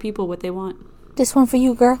give our people what they want. This one for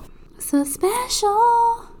you, girl. So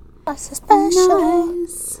special. So special.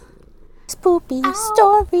 Nice. Spoopy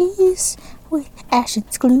stories with Ash and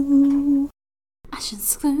Skloon. Ash and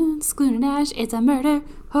Skloon, Skloon and Ash. It's a murder,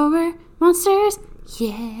 horror, monsters.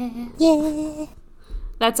 Yeah.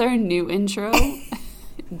 That's our new intro.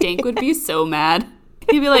 Dank would be so mad.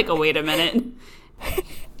 He'd be like, oh, wait a minute.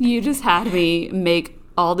 You just had me make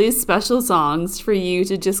all these special songs for you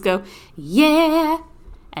to just go, yeah.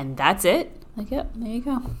 And that's it. Like, yep, there you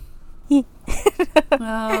go.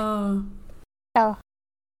 Oh. No.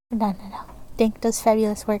 Dank does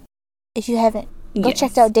fabulous work. If you haven't, go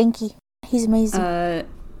check out Danky. He's amazing.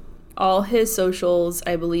 All his socials,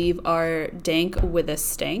 I believe, are Dank with a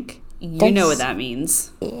stank. You know what that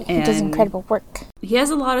means. Yeah, he does incredible work. He has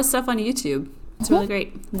a lot of stuff on YouTube. It's really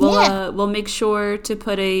great. We'll make sure to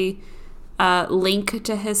put a link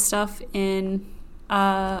to his stuff in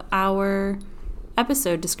our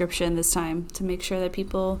episode description this time to make sure that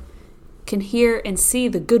people can hear and see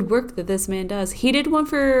the good work that this man does. He did one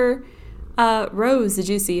for Rose. Did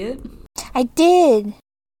you see it? I did.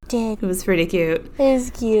 It was pretty cute. It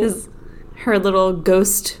was cute. It was her little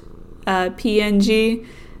ghost PNG,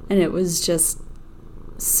 and it was just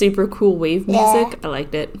super cool wave music. I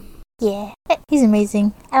liked it. Yeah, he's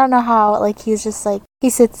amazing. I don't know how, like, he's just like, he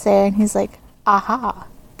sits there and he's like, aha,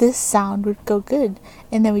 this sound would go good.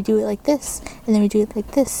 And then we do it like this, and then we do it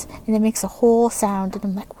like this, and it makes a whole sound, and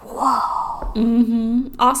I'm like, whoa.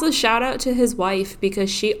 Mm-hmm. Also, shout out to his wife, because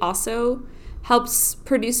she also helps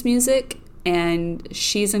produce music, and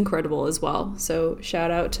she's incredible as well. So shout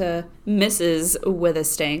out to Mrs. With a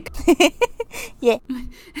Stank. Yeah.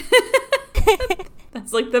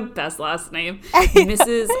 That's like the best last name.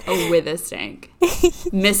 Mrs. With a Stank.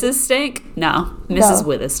 Mrs. Stank? No. Mrs.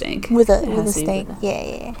 With a Stank. With a stank.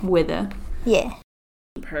 Yeah. With a. Yeah.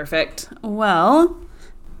 Perfect. Well,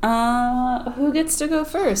 who gets to go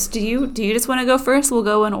first? Do you just want to go first? We'll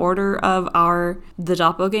go in order of the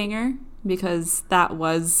doppelganger, because that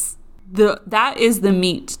is the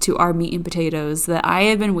meat to our meat and potatoes that I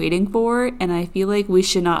have been waiting for, and I feel like we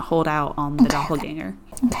should not hold out on the doppelganger.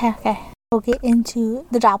 Okay. we'll get into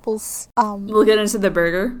the doppels. We'll get into the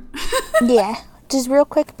burger. Yeah. Just real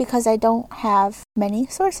quick, because I don't have many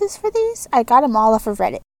sources for these. I got them all off of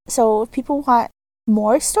Reddit. So if people want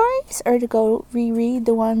more stories or to go reread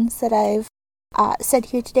the ones that I've said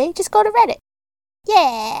here today, just go to Reddit.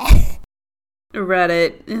 Yeah.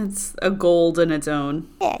 Reddit, it's a gold in its own.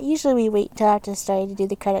 Yeah, usually we wait until after the story to do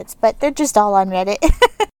the credits, but they're just all on Reddit.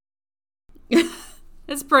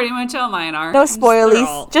 It's pretty much all mine are. No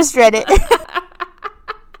spoilies, just Reddit.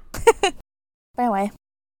 Anyway,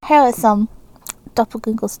 here are some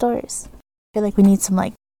doppelganger stories. I feel like we need some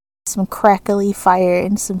crackly fire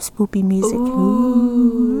and some spoopy music.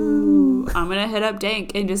 Ooh. I'm gonna hit up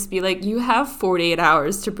Dank and just be like, you have 48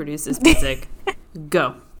 hours to produce this music.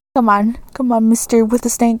 Go. Come on, mister with the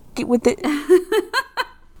stank, get with it.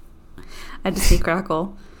 I just need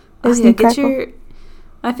crackle. Crackle.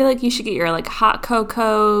 I feel like you should get your like hot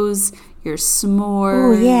cocos, your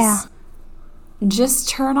s'mores. Oh yeah. Just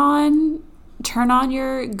turn on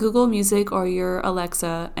your Google Music or your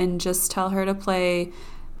Alexa and just tell her to play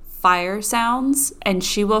fire sounds, and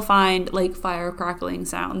she will find like fire crackling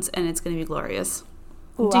sounds, and it's gonna be glorious.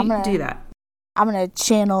 Ooh, do that. I'm gonna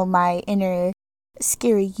channel my inner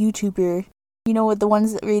scary YouTuber. You know what, the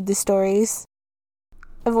ones that read the stories?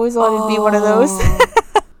 I've always wanted to be one of those.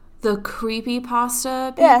 The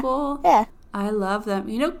creepypasta people. Yeah. I love them.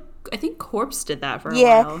 You know, I think Corpse did that for a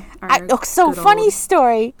while. Funny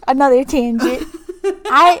story. Another tangent.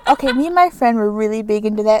 Me and my friend were really big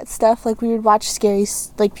into that stuff. Like, we would watch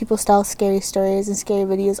people tell scary stories and scary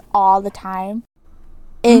videos all the time.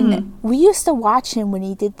 And we used to watch him when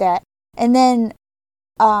he did that. And then,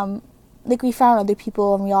 we found other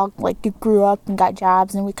people and we all, grew up and got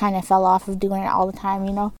jobs and we kind of fell off of doing it all the time,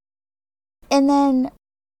 you know? And then,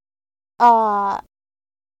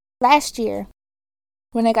 last year,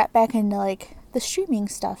 when I got back into, the streaming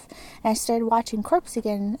stuff, and I started watching Corpse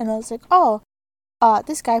again, and I was like,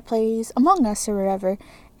 this guy plays Among Us or whatever.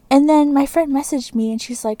 And then my friend messaged me, and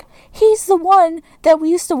she's like, he's the one that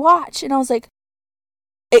we used to watch. And I was like,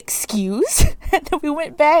 excuse? And then we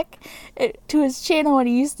went back to his channel when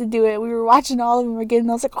he used to do it. We were watching all of them again,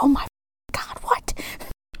 and I was like, oh my God, what?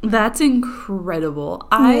 That's incredible.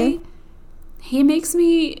 He makes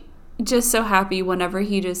me just so happy whenever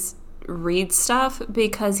he just reads stuff,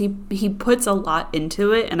 because he puts a lot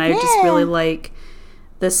into it, and I just really like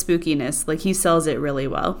the spookiness. Like, he sells it really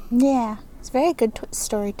well. Yeah, he's a very good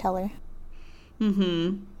storyteller.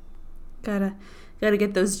 Gotta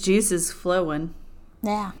get those juices flowing.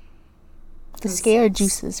 Yeah, the scare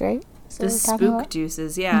juices, right? The spook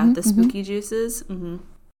juices, yeah. The spooky juices.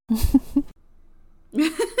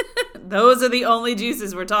 Those are the only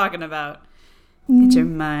juices we're talking about. Get your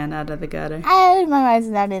mind out of the gutter. My mind's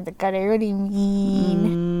not in the gutter. What do you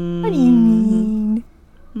mean? What do you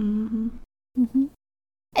mean?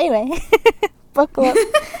 Anyway, buckle up.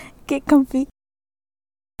 Get comfy.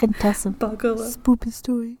 Can tell some spoopy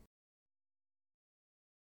story.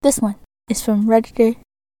 This one is from Redditor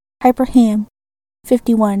Hyperham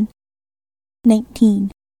 5119-7.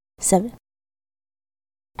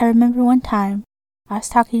 I remember one time I was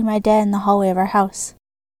talking to my dad in the hallway of our house.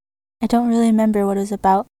 I don't really remember what it was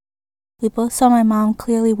about. We both saw my mom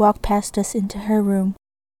clearly walk past us into her room,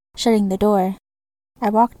 shutting the door. I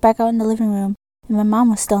walked back out in the living room, and my mom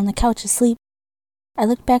was still on the couch asleep. I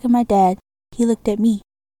looked back at my dad. He looked at me.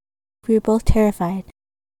 We were both terrified.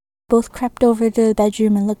 Both crept over to the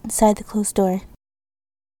bedroom and looked inside the closed door.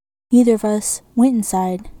 Neither of us went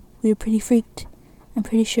inside. We were pretty freaked. I'm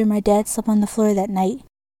pretty sure my dad slept on the floor that night.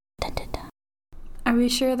 Dun, dun, dun. Are we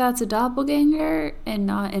sure that's a doppelganger and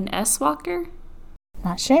not an S-walker?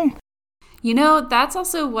 Not sure. You know, that's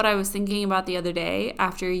also what I was thinking about the other day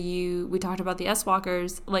after we talked about the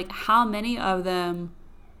S-walkers. Like, how many of them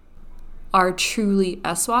are truly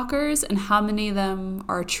S-walkers and how many of them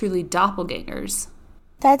are truly doppelgangers?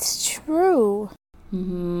 That's true.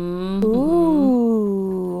 Ooh.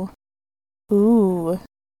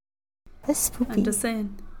 That's spooky. I'm just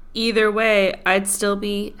saying. Either way, I'd still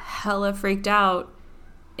be hella freaked out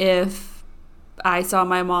if I saw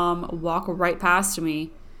my mom walk right past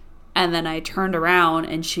me and then I turned around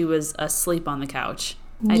and she was asleep on the couch.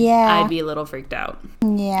 I'd be a little freaked out.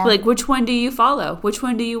 Yeah. Like, which one do you follow? Which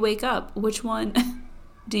one do you wake up? Which one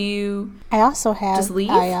do you I also have just leave?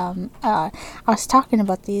 I was talking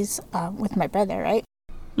about these with my brother, right?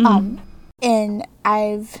 And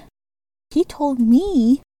he told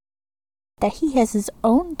me that he has his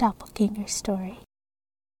own doppelganger story.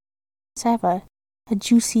 So I have a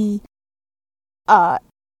juicy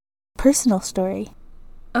personal story.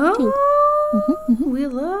 Oh, we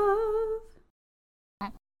love.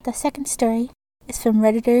 The second story is from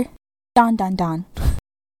Redditor Don, Don, Don.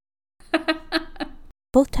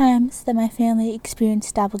 Both times that my family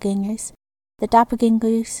experienced doppelgangers, the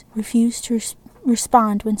doppelgangers refused to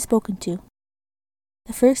respond when spoken to.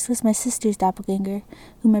 The first was my sister's doppelganger,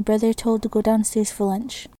 whom my brother told to go downstairs for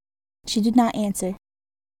lunch. She did not answer.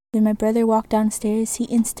 When my brother walked downstairs, he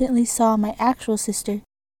instantly saw my actual sister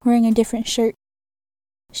wearing a different shirt.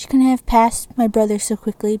 She couldn't have passed my brother so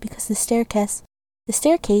quickly because the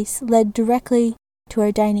staircase led directly to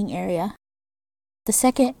our dining area. The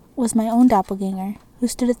second was my own doppelganger, who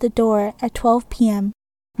stood at the door at 12 p.m.,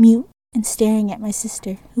 mute and staring at my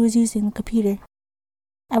sister, who was using the computer.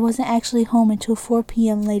 I wasn't actually home until 4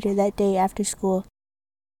 p.m. later that day after school.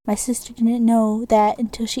 My sister didn't know that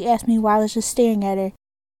until she asked me why I was just staring at her,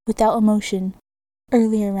 without emotion,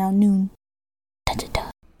 early around noon.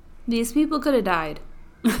 Da-da-da. These people could have died.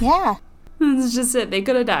 Yeah. That's just it. They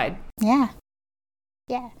could have died. Yeah.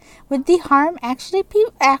 Yeah. Would they harm actually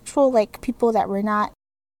actual people that were not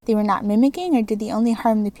mimicking, or did they only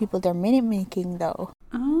harm the people they're mimicking though?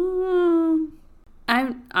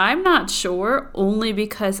 I'm not sure, only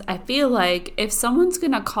because I feel like if someone's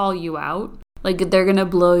gonna call you out, like they're gonna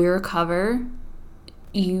blow your cover,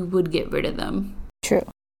 you would get rid of them. True.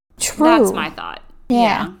 That's my thought.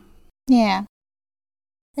 Yeah.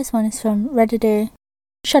 This one is from Redditor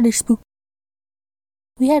Shutterspook.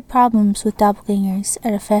 We had problems with doppelgangers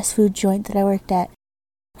at a fast food joint that I worked at.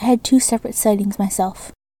 I had 2 separate sightings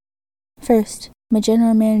myself. First, my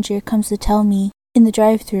general manager comes to tell me in the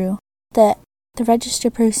drive-thru that the register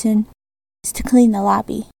person is to clean the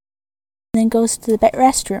lobby, and then goes to the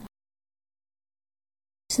restroom.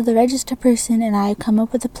 So the register person and I come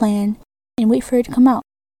up with a plan and wait for her to come out.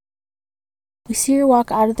 We see her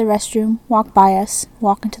walk out of the restroom, walk by us,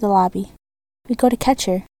 walk into the lobby. We go to catch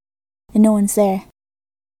her, and no one's there.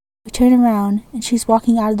 We turn around, and she's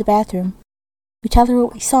walking out of the bathroom. We tell her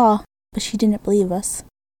what we saw, but she didn't believe us.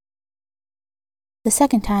 The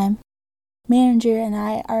second time, manager and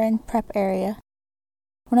I are in prep area.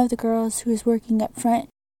 One of the girls who is working up front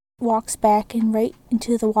walks back and right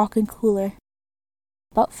into the walk-in cooler.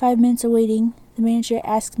 About 5 minutes of waiting, the manager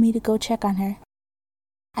asks me to go check on her.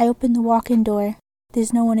 I open the walk-in door.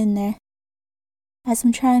 There's no one in there. As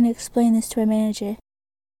I'm trying to explain this to my manager,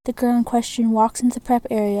 the girl in question walks into the prep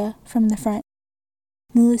area from the front.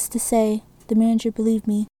 Needless to say, the manager believed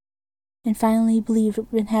me, and finally believed what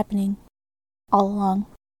had been happening all along.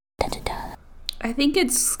 Da-da-da. I think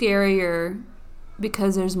it's scarier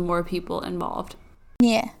because there's more people involved.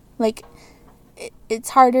 Yeah, it's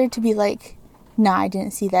harder to be like, nah, I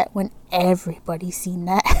didn't see that when everybody's seen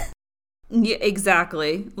that. Yeah,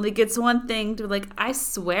 exactly. It's one thing to I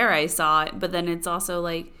swear I saw it, but then it's also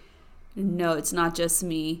no, it's not just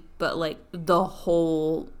me, but the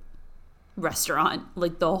whole restaurant,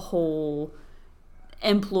 the whole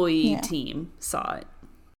employee team saw it.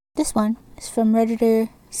 This one is from Redditor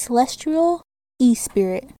Celestial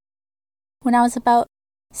E-Spirit. When I was about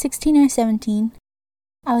 16 or 17,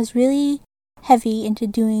 I was really heavy into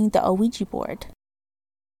doing the Ouija board.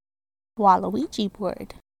 Waluigi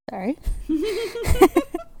board. Sorry.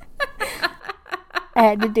 I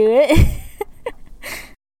had to do it.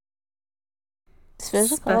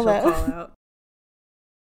 Special call out.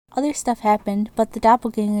 Other stuff happened, but the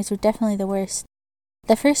doppelgangers were definitely the worst.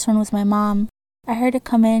 The first one was my mom. I heard her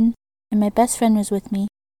come in, and my best friend was with me.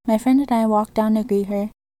 My friend and I walked down to greet her.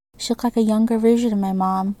 She looked like a younger version of my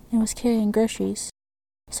mom and was carrying groceries.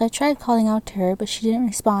 So I tried calling out to her, but she didn't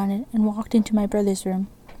respond and walked into my brother's room.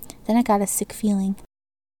 Then I got a sick feeling.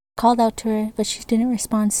 I called out to her, but she didn't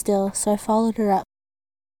respond still, so I followed her up.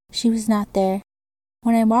 She was not there.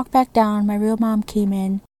 When I walked back down, my real mom came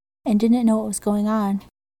in and didn't know what was going on.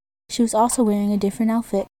 She was also wearing a different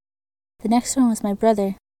outfit. The next one was my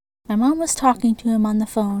brother. My mom was talking to him on the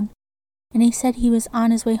phone, and he said he was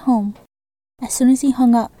on his way home. As soon as he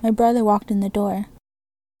hung up, my brother walked in the door.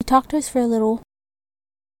 He talked to us for a little.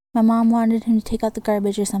 My mom wanted him to take out the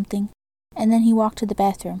garbage or something, and then he walked to the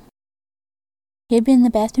bathroom. He had been in the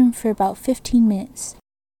bathroom for about 15 minutes,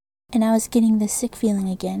 and I was getting this sick feeling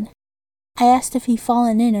again. I asked if he'd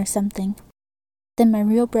fallen in or something. Then my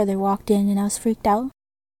real brother walked in, and I was freaked out.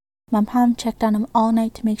 My mom checked on him all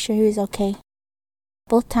night to make sure he was okay.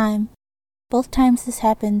 Both times this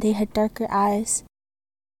happened, they had darker eyes,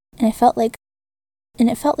 and it felt like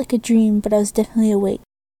a dream, but I was definitely awake,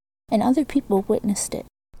 and other people witnessed it.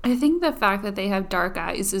 I think the fact that they have dark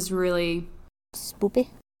eyes is really spoopy,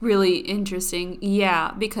 really interesting.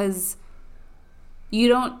 Yeah, because you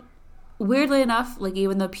don't, weirdly enough,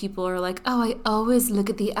 even though people are like, oh, I always look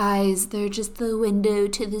at the eyes, they're just the window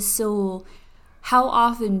to the soul. How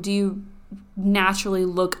often do you naturally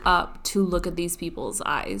look up to look at these people's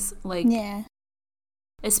eyes. Like, Yeah.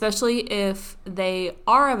 especially if they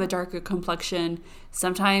are of a darker complexion,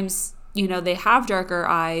 sometimes, you know, they have darker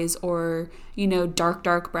eyes, or, you know,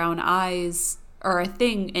 dark brown eyes are a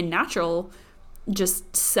thing in natural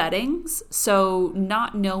just settings. So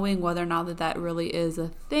not knowing whether or not that really is a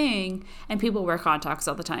thing, and people wear contacts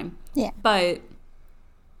all the time. Yeah. But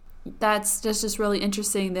that's just really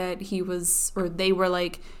interesting that they were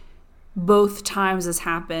like, both times this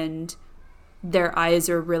happened, their eyes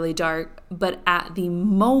are really dark, but at the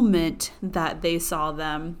moment that they saw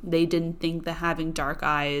them, they didn't think that having dark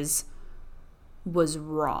eyes was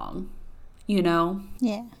wrong, you know?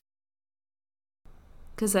 Yeah.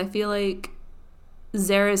 Because I feel like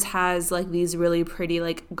Zaris has like these really pretty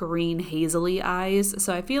like green hazily eyes.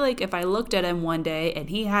 So I feel like if I looked at him one day and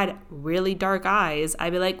he had really dark eyes,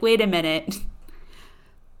 I'd be like, wait a minute.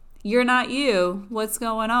 You're not you. What's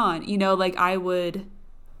going on? You know, like I would.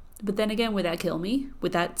 But then again, would that kill me?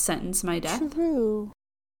 Would that sentence my death? True.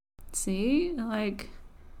 See? Like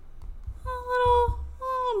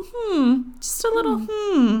just a little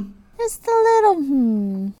Just a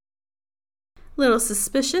little Little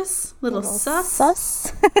suspicious, little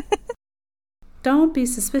sus. Don't be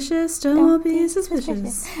suspicious, don't be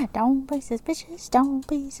suspicious. Don't be suspicious, don't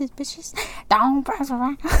be suspicious. Don't be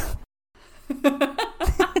suspicious.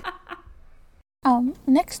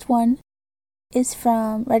 Next one is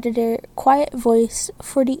from Redditor Quiet Voice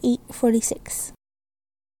 4846.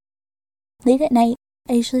 Late at night,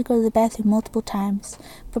 I usually go to the bathroom multiple times,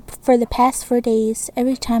 but for the past 4 days,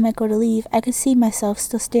 every time I go to leave, I can see myself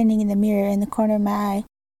still standing in the mirror in the corner of my eye.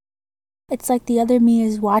 It's like the other me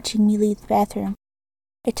is watching me leave the bathroom.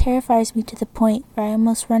 It terrifies me to the point where I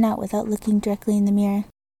almost run out without looking directly in the mirror.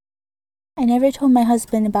 I never told my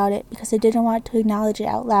husband about it because I didn't want to acknowledge it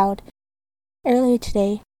out loud. Earlier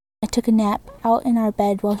today, I took a nap out in our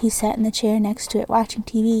bed while he sat in the chair next to it watching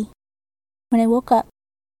TV. When I woke up,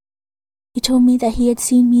 he told me that he had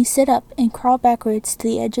seen me sit up and crawl backwards to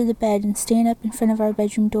the edge of the bed and stand up in front of our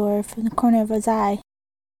bedroom door from the corner of his eye.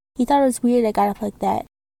 He thought it was weird I got up like that,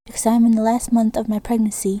 because I'm in the last month of my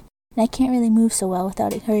pregnancy, and I can't really move so well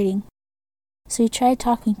without it hurting. So he tried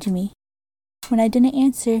talking to me. When I didn't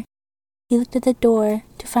answer, he looked at the door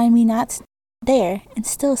to find me not there and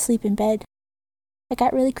still asleep in bed. I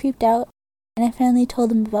got really creeped out, and I finally told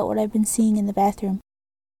him about what I've been seeing in the bathroom.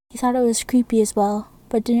 He thought it was creepy as well,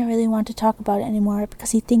 but didn't really want to talk about it anymore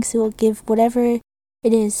because he thinks it will give whatever it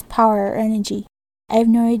is power or energy. I have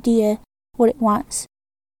no idea what it wants,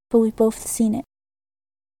 but we've both seen it.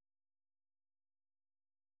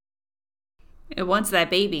 It wants that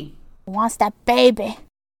baby. It wants that baby.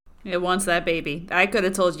 It wants that baby. I could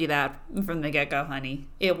have told you that from the get-go, honey.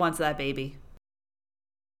 It wants that baby.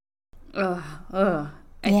 Ugh.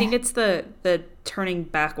 I think it's the turning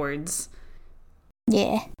backwards.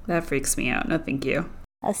 Yeah. That freaks me out. No, thank you.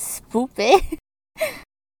 A spoopy.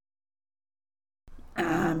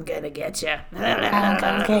 I'm gonna get you. I'm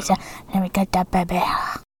gonna get you. Let me get that baby.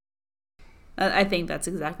 I think that's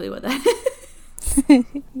exactly what that is.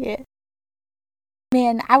 Yeah.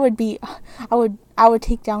 Man, I would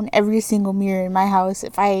take down every single mirror in my house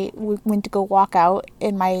if I went to go walk out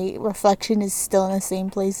and my reflection is still in the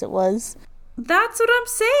same place it was. That's what I'm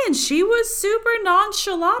saying. She was super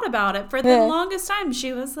nonchalant about it for the longest time.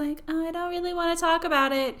 She was like, oh, I don't really want to talk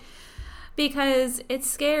about it because it's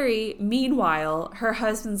scary. Meanwhile, her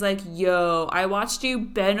husband's like, yo, I watched you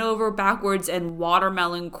bend over backwards and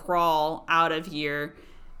watermelon crawl out of here.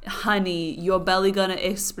 Honey, your belly gonna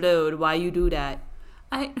explode. Why you do that?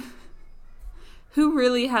 Who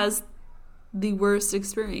really has the worst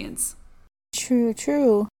experience?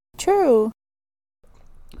 True.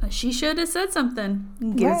 She should have said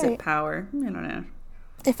something. Gives it power. I don't know.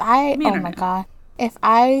 If I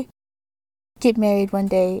get married one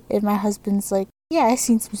day and my husband's like, yeah, I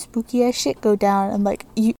seen some spooky ass shit go down. I'm like,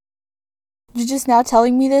 you're just now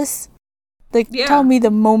telling me this? Like, tell me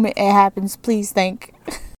the moment it happens, please, thank.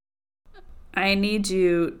 I need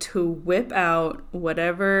you to whip out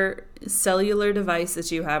whatever cellular device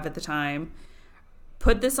that you have at the time.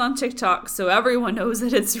 Put this on TikTok so everyone knows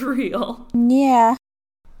that it's real. Yeah.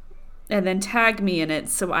 And then tag me in it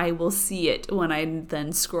so I will see it when I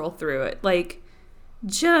then scroll through it. Like,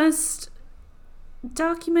 just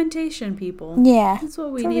documentation, people. Yeah. That's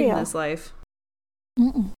what we need in this life.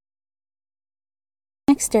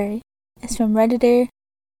 Next story is from Redditor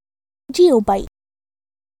Geobite.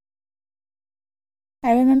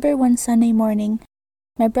 I remember one Sunday morning,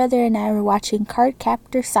 my brother and I were watching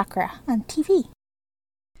Cardcaptor Sakura on TV.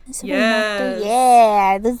 Yes.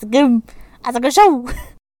 Yeah, this is good. That's a good show.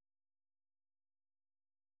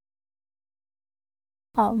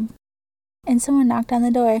 And someone knocked on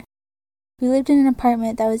the door. We lived in an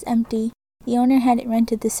apartment that was empty. The owner hadn't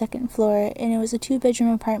rented the second floor, and it was a 2-bedroom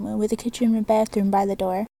apartment with a kitchen and bathroom by the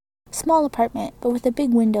door. A small apartment, but with a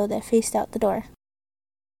big window that faced out the door.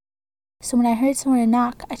 So when I heard someone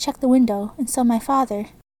knock, I checked the window and saw my father.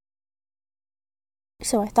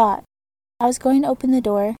 So I thought. I was going to open the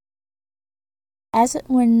door. I was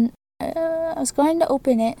going to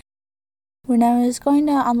open it. When I was going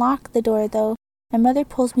to unlock the door, though, my mother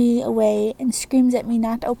pulls me away and screams at me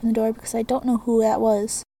not to open the door because I don't know who that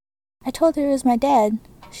was. I told her it was my dad.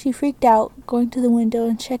 She freaked out, going to the window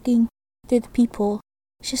and checking through the peephole.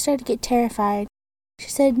 She started to get terrified. She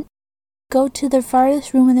said, "Go to the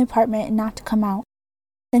farthest room in the apartment and not to come out."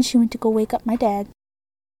 Then she went to go wake up my dad.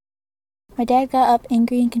 My dad got up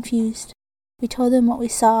angry and confused. We told him what we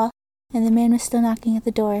saw, and the man was still knocking at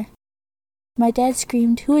the door. My dad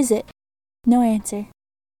screamed, "Who is it?" No answer.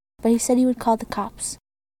 But he said he would call the cops.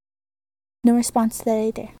 No response to that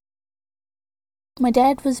either. My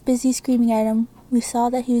dad was busy screaming at him. We saw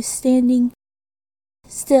that he was standing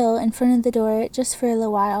still in front of the door just for a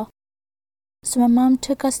little while. So my mom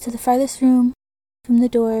took us to the farthest room from the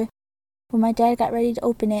door when my dad got ready to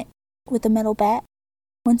open it with a metal bat.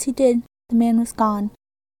 Once he did, the man was gone.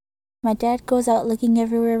 My dad goes out looking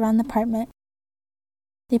everywhere around the apartment.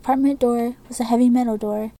 The apartment door was a heavy metal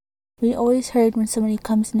door. We always heard when somebody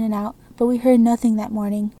comes in and out, but we heard nothing that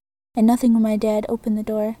morning, and nothing when my dad opened the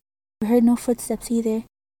door. We heard no footsteps either.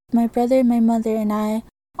 My brother, my mother, and I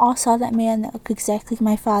all saw that man that looked exactly like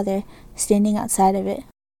my father standing outside of it.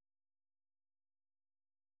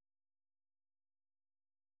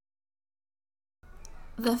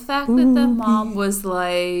 The fact that the mom was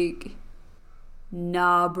like,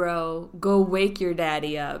 "Nah, bro, go wake your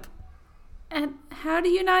daddy up." And how do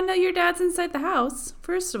you not know your dad's inside the house,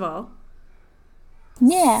 first of all?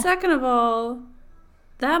 Yeah. Second of all,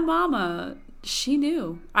 that mama, she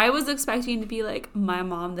knew. I was expecting to be like, my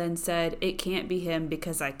mom then said, "It can't be him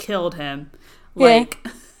because I killed him." Like,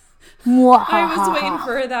 yeah. I was waiting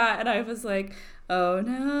for that, and I was like, oh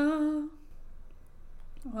no.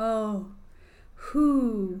 Oh.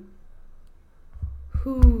 Who?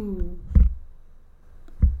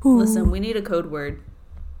 Listen, we need a code word.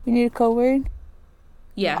 We need a code word?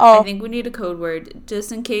 Yeah, I think we need a code word.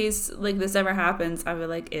 Just in case like this ever happens, I would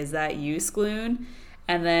like, "Is that you, Skloon?"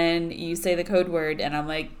 And then you say the code word, and I'm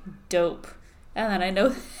like, "Dope." And then I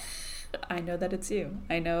know that it's you.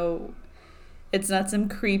 I know it's not some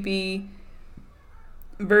creepy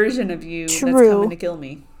version of you that's coming to kill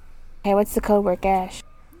me. Okay, what's the code word, Ash?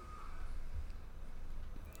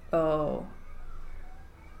 Oh.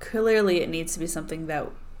 Clearly it needs to be something that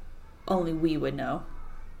only we would know.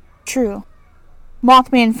 True.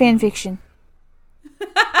 Mothman fanfiction.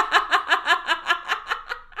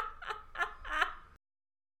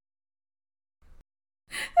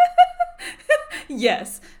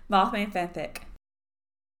 Yes, Mothman fanfic.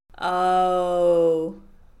 Oh.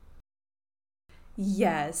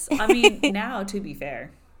 Yes. I mean, now, to be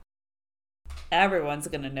fair, everyone's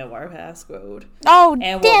going to know our passcode. Oh,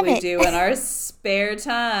 and damn what we it. do in our spare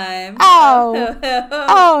time. Oh.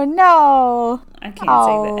 Oh, no. I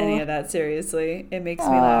can't take any of that seriously. It makes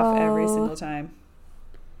me laugh every single time.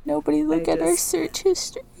 Nobody look at our search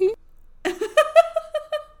history.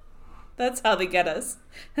 That's how they get us.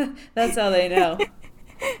 That's how they know.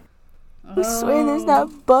 I swear there's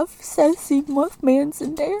not buff, sassy Mothmans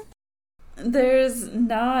in there. There's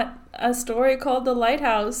not a story called The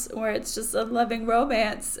Lighthouse where it's just a loving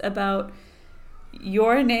romance about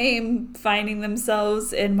your name finding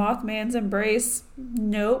themselves in Mothman's embrace.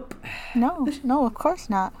 Nope. No, of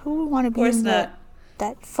course not. Who would want to be in that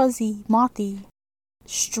fuzzy, mothy,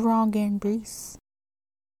 strong embrace?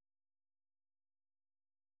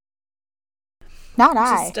 Not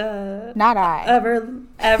I.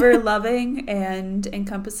 Ever loving and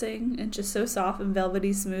encompassing and just so soft and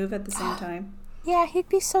velvety smooth at the same time. Yeah, he'd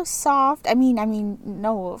be so soft. I mean,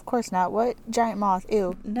 no, of course not. What? Giant moth,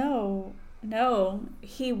 ew. No.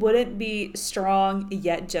 He wouldn't be strong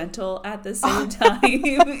yet gentle at the same time.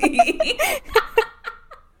 He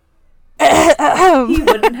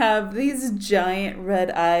wouldn't have these giant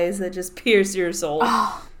red eyes that just pierce your soul.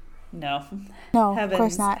 No, of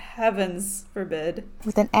course not. Heavens forbid.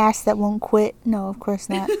 With an ass that won't quit? No, of course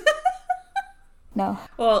not. No.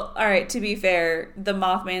 Well, all right, to be fair, the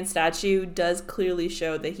Mothman statue does clearly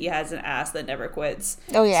show that he has an ass that never quits.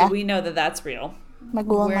 Oh, yeah. So we know that that's real. My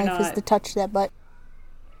goal in life is to touch that butt.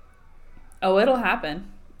 Oh, it'll happen.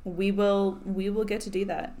 We will get to do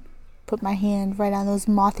that. Put my hand right on those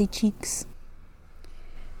mothy cheeks.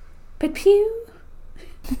 But pew.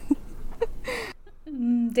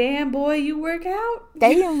 Damn, boy, you work out?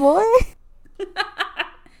 Damn, boy.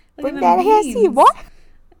 Bring that ass here, boy.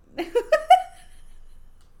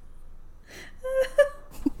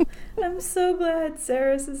 I'm so glad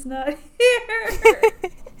Saris is not here.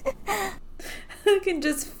 I can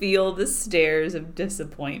just feel the stares of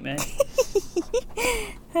disappointment.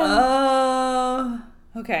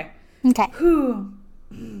 Okay. Okay. Whew.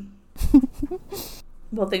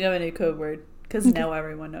 We'll think of a new code word, because now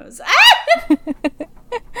everyone knows.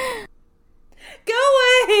 Go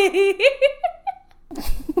away!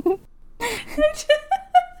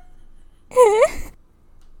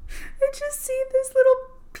 I just see this little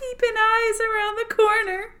peeping eyes around the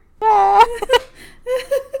corner.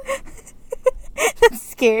 That's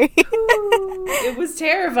scary. Ooh, it was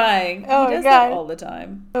terrifying. Oh he my does God. that all the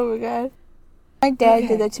time. Oh my God. My dad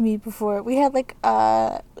did that to me before. We had like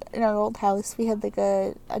in our old house, we had like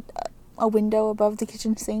a window above the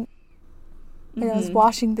kitchen sink. And I was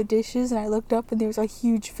washing the dishes and I looked up and there was a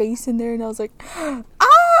huge face in there and I was like, ah!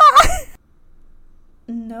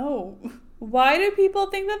 No. Why do people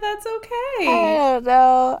think that that's okay? I don't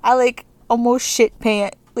know. I like almost shit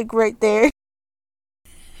pant, like right there.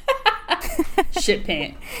 Shit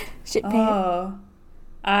pant. Shit pant. Oh.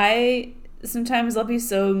 Sometimes I'll be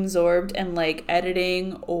so absorbed in like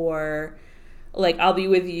editing or like I'll be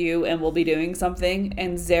with you and we'll be doing something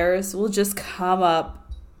and Zaris will just come up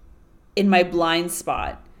in my blind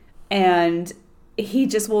spot and he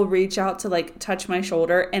just will reach out to like touch my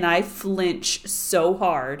shoulder and I flinch so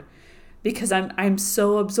hard because I'm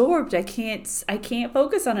so absorbed. I can't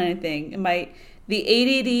focus on anything. And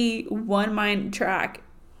the ADD one mind track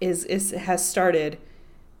has started.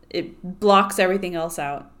 It blocks everything else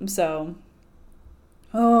out. So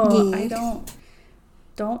I don't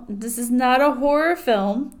this is not a horror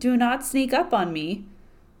film. Do not sneak up on me.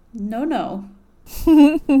 No.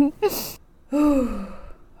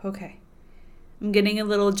 Okay. I'm getting a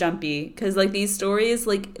little jumpy because like these stories,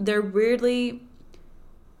 like they're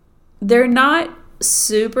not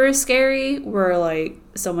super scary where like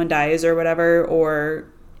someone dies or whatever or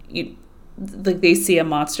like they see a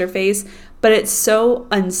monster face, but it's so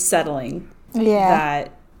unsettling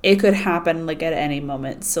that it could happen like at any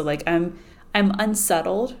moment. So like I'm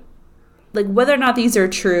unsettled. Like whether or not these are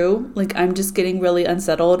true, like I'm just getting really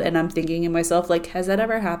unsettled and I'm thinking in myself, like, has that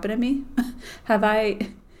ever happened to me? Have I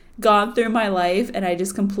gone through my life and I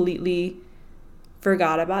just completely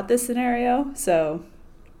forgot about this scenario? So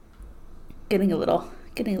getting a little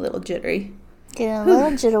jittery. Getting a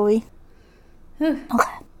little jittery.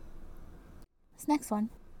 Okay. This next one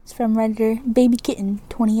is from Redditor Baby Kitten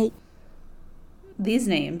 28. These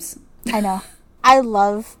names. I know. I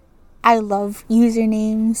love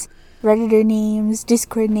usernames, Redditor names,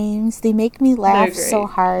 Discord names. They make me laugh so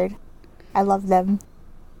hard. I love them.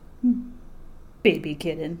 Baby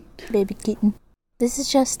Kitten. Baby Kitten. This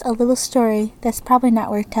is just a little story that's probably not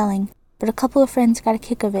worth telling, but a couple of friends got a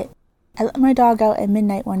kick of it. I let my dog out at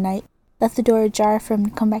midnight one night, left the door ajar for him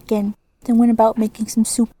to come back in, then went about making some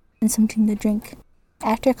soup and something to drink.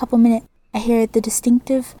 After a couple minutes, I hear the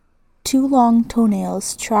distinctive 2 long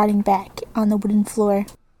toenails trotting back on the wooden floor.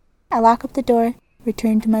 I lock up the door,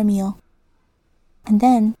 return to my meal. And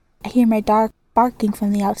then I hear my dog barking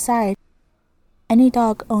from the outside. Any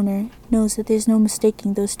dog owner knows that there's no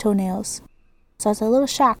mistaking those toenails. So I was a little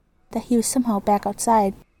shocked that he was somehow back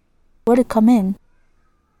outside. Would have come in.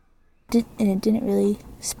 And it didn't really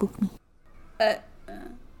spook me.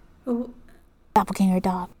 Doppelganger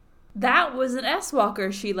dog. That was an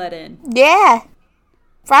S-Walker she let in. Yeah.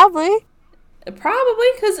 Probably,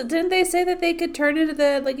 because didn't they say that they could turn into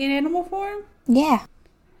an animal form? Yeah.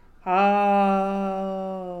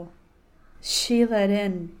 Oh. She let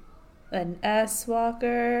in an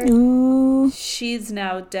S-Walker. Ooh. She's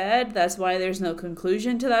now dead. That's why there's no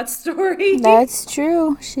conclusion to that story. That's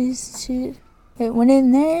true. It went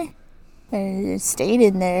in there and it stayed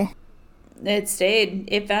in there. It stayed.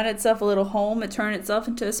 It found itself a little home. It turned itself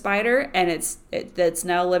into a spider and it's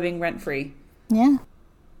now living rent-free. Yeah.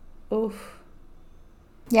 Oof.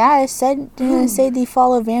 Yeah, I said, didn't I say they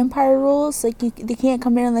follow vampire rules? Like, they can't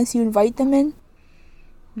come in unless you invite them in?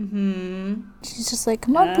 Mm-hmm. She's just like,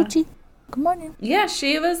 come on, Poochie. Come on in. Yeah,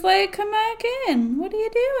 she was like, come back in. What are you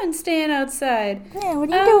doing staying outside? Yeah, what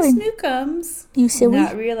are you doing? Snookums. You silly.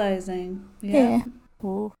 Not realizing. Yeah.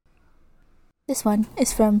 Ooh. This one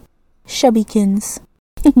is from Shubbykins.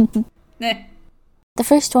 Nah. The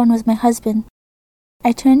first one was my husband.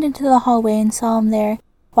 I turned into the hallway and saw him there,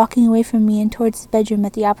 walking away from me and towards his bedroom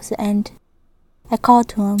at the opposite end. I called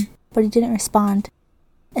to him, but he didn't respond.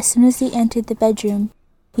 As soon as he entered the bedroom,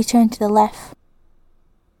 he turned to the left.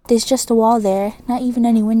 There's just a wall there, not even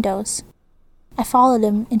any windows. I followed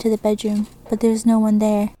him into the bedroom, but there was no one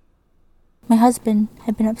there. My husband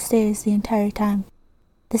had been upstairs the entire time.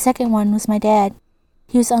 The second one was my dad.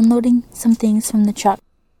 He was unloading some things from the truck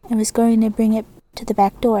and was going to bring it to the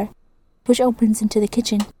back door, which opens into the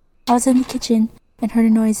kitchen. I was in the kitchen and heard a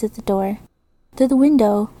noise at the door. Through the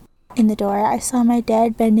window in the door, I saw my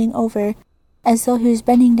dad bending over as though he was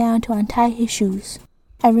bending down to untie his shoes.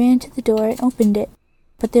 I ran to the door and opened it,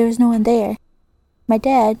 but there was no one there. My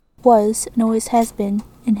dad was, and always has been,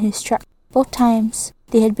 in his truck. Both times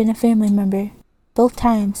they had been a family member. Both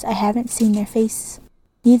times I haven't seen their faces.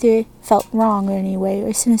 Neither felt wrong in any way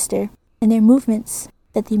or sinister, and their movements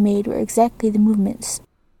that they made were exactly the movements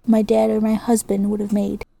my dad or my husband would have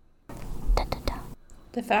made. Dun, dun, dun.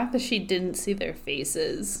 The fact that she didn't see their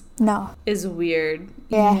faces No. is weird.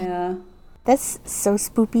 Yeah. That's so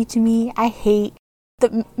spoopy to me. I hate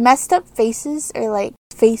the messed up faces, or like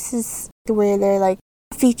faces where their like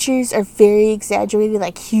features are very exaggerated,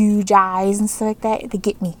 like huge eyes and stuff like that. They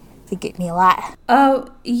get me. They get me a lot. Oh,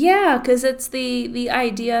 yeah, because it's the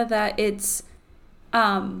idea that it's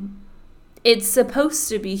supposed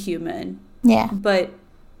to be human. Yeah. But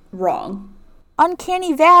wrong.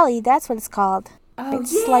 Uncanny Valley, that's what it's called. Oh,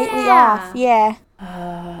 it's slightly off. Yeah.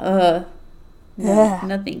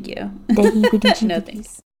 No, thank you. No,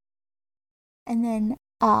 thanks. And then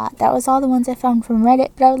that was all the ones I found from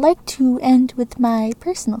Reddit, but I would like to end with my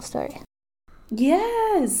personal story.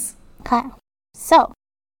 Yes. Okay. So,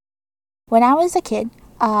 when I was a kid,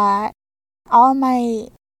 pretty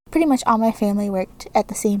much all my family worked at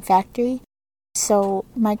the same factory. So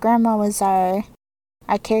my grandma was our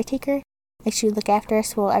caretaker. Like, she would look after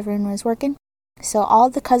us while everyone was working. So all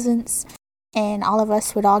the cousins and all of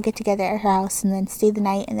us would all get together at her house and then stay the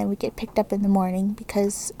night, and then we'd get picked up in the morning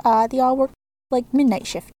because they all worked like midnight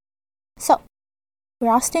shift. So we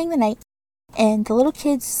were all staying the night, and the little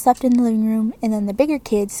kids slept in the living room, and then the bigger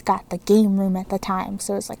kids got the game room at the time.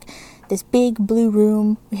 So it was like this big blue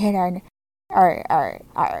room. We had our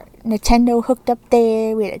Nintendo hooked up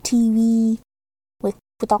there. We had a TV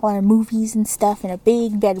with all our movies and stuff, and a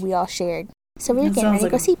big bed we all shared. So we were getting ready to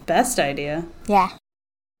go sleep. Best idea. Yeah.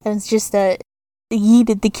 It was just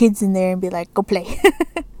yeeted the kids in there and be like, go play.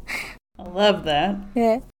 I love that.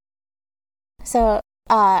 Yeah. So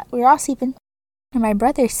we were all sleeping, and my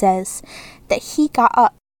brother says that he got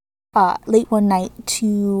up late one night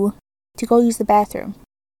to go use the bathroom.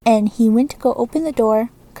 And he went to go open the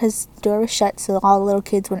door because the door was shut, so all the little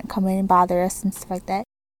kids wouldn't come in and bother us and stuff like that.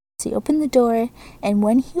 So he opened the door, and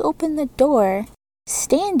when he opened the door,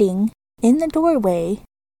 standing in the doorway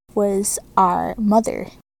was our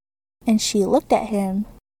mother. And she looked at him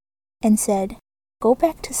and said, "Go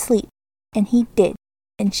back to sleep." And he did.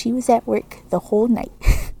 And she was at work the whole night.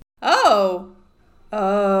 Oh.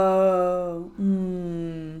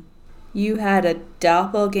 You had a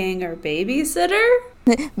doppelganger babysitter?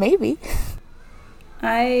 Maybe.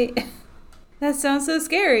 That sounds so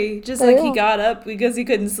scary. Just like he got up because he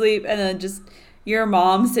couldn't sleep, and then just your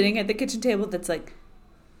mom sitting at the kitchen table that's like,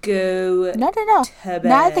 go No. to bed.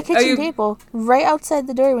 Not at the kitchen table. Right outside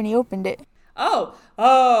the door when he opened it. Oh,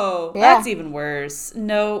 yeah. That's even worse.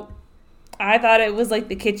 No, I thought it was like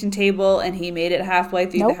the kitchen table, and he made it halfway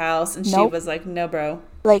through the house, and she was like, no, bro.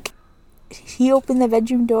 Like, he opened the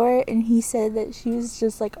bedroom door, and he said that she was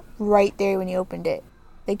just like right there when he opened it.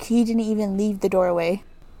 Like, he didn't even leave the doorway.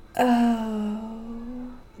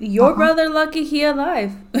 Oh, your brother lucky he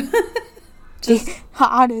alive. Just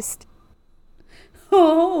honest.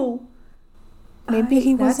 Oh, maybe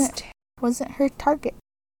he wasn't her target.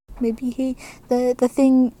 Maybe the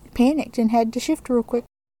thing panicked and had to shift real quick.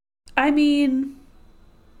 I mean,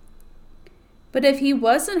 but if he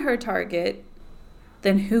wasn't her target,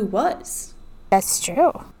 then who was? That's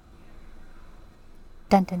true.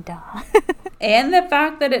 Dun dun dun. And the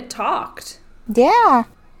fact that it talked. Yeah.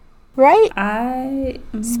 Right?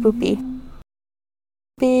 Spoopy.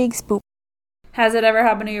 Big spoop. Has it ever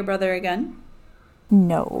happened to your brother again?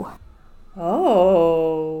 No.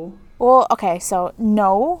 Oh. Well, okay, so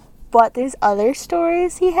no, but there's other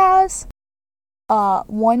stories he has.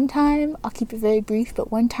 One time, I'll keep it very brief, but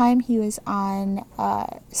one time he was on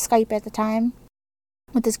Skype at the time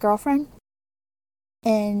with his girlfriend,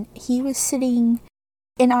 and he was sitting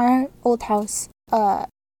in our old house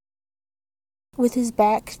with his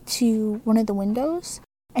back to one of the windows,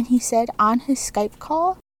 and he said on his Skype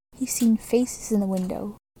call, he's seen faces in the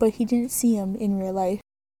window, but he didn't see them in real life.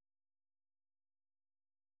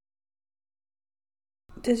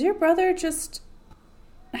 Does your brother just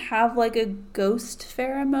have like a ghost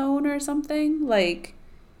pheromone or something? Like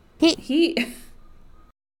he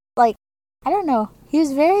like, I don't know. He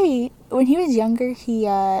was when he was younger, he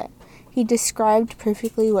he described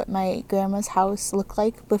perfectly what my grandma's house looked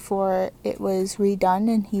like before it was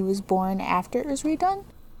redone, and he was born after it was redone.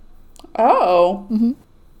 Oh. Mm-hmm.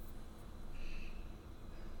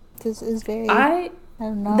 This is very... I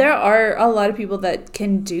don't know. There are a lot of people that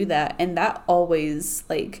can do that, and that always,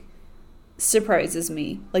 like, surprises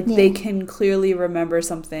me. Like, they can clearly remember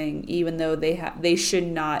something, even though they should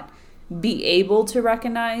not be able to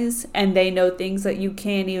recognize, and they know things that you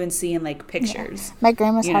can't even see in, like, pictures. Yeah. My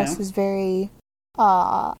grandma's house was very,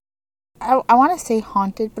 I want to say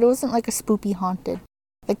haunted, but it wasn't, like, a spoopy haunted.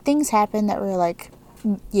 Like, things happened that were, like,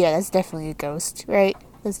 yeah, that's definitely a ghost, right?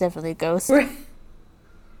 That's definitely a ghost. Right.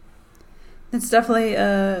 It's definitely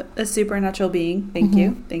a supernatural being. Thank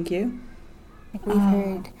you. Like, we've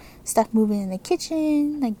heard stuff moving in the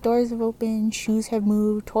kitchen, like doors have opened, shoes have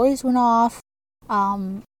moved, toys went off.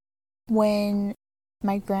 When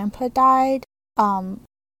my grandpa died,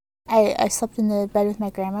 I slept in the bed with my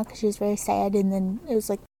grandma because she was very sad, and then it was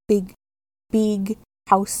like big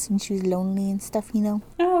house, and she was lonely and stuff, you know.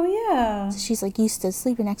 Oh yeah. So she's like used to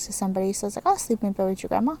sleeping next to somebody, so I was like, I'll sleep in bed with your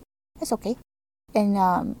grandma. That's okay. And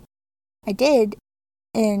I did,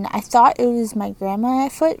 and I thought it was my grandma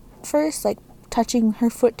at first, like touching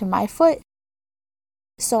her foot to my foot.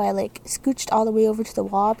 So I like scooched all the way over to the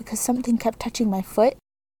wall because something kept touching my foot.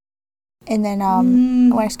 And then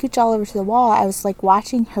when I scooched all over to the wall, I was like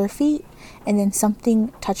watching her feet, and then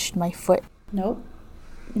something touched my foot. Nope.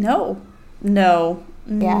 No. Yeah.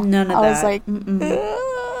 None of that. I was like,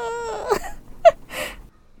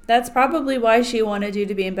 That's probably why she wanted you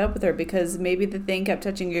to be in bed with her, because maybe the thing kept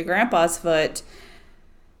touching your grandpa's foot,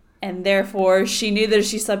 and therefore she knew that if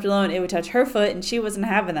she slept alone, it would touch her foot, and she wasn't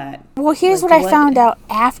having that. Well, here's like, what I found out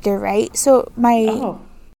after, right? So when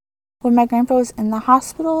my grandpa was in the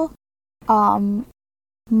hospital,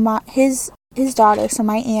 his daughter, so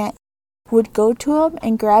my aunt, would go to him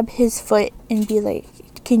and grab his foot and be like,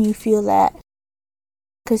 "Can you feel that?"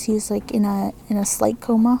 Because he was like in a slight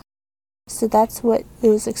coma. So that's what it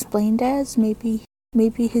was explained as. Maybe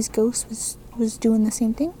his ghost was doing the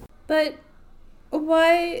same thing. But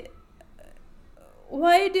why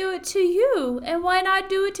do it to you, and why not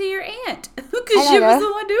do it to your aunt? Because she was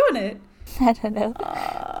the one doing it. I don't know.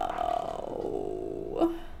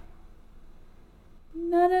 Oh,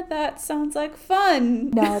 none of that sounds like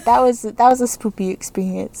fun. No, that was a spoopy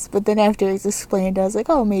experience. But then after it was explained, I was like,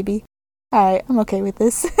 oh, maybe. All right, I'm okay with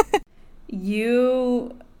this.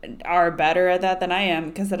 You are better at that than I am,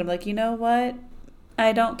 because then I'm like, you know what?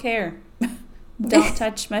 I don't care. Don't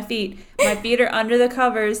touch my feet. My feet are under the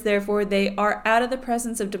covers, therefore they are out of the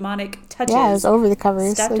presence of demonic touches. Yeah, I was over the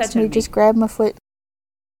covers. Stop so touching me. Just grab my foot,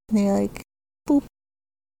 and they're like, boop.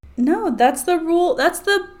 No, that's the rule. That's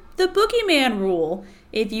the boogeyman rule.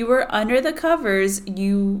 If you are under the covers,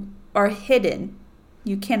 you are hidden.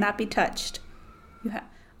 You cannot be touched.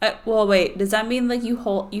 Well, wait. Does that mean like you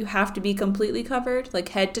have to be completely covered, like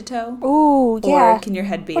head to toe? Ooh, yeah. Or can your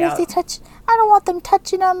head be out? What if they touch? I don't want them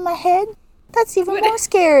touching on my head. That's even more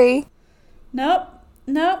scary. Nope.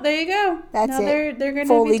 There you go. That's it. They're going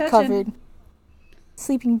to fully be touching. Covered.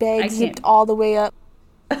 Sleeping bag zipped all the way up.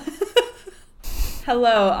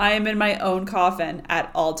 Hello, I am in my own coffin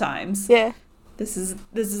at all times. Yeah. This is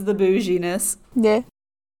the bouginess. Yeah.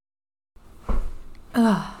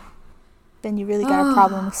 Ugh. Then you really got a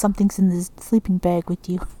problem if something's in the sleeping bag with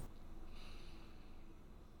you.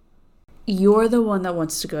 You're the one that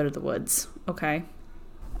wants to go to the woods, okay?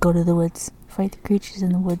 Go to the woods. Fight the creatures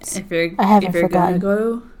in the woods. I haven't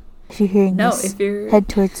forgotten. If you're hearing this, head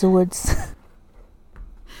towards the woods.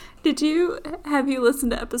 Have you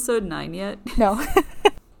listened to episode 9 yet? No.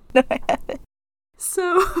 No, I haven't.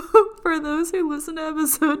 So, for those who listened to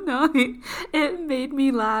episode 9, it made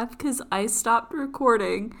me laugh because I stopped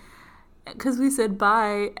recording because we said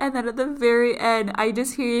bye, and then at the very end, I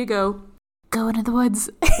just hear you go into the woods,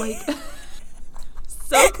 like,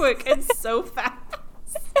 so quick and so fast.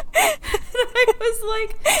 And I was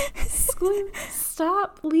like,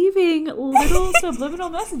 stop leaving little subliminal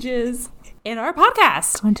messages in our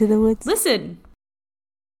podcast. Go into the woods. Listen.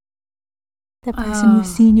 That person you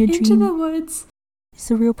see in your dream. Into the woods.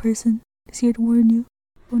 It's a real person. It's here to warn you.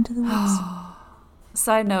 Go into the woods.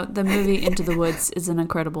 Side note, the movie Into the Woods is an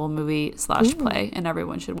incredible movie / play, and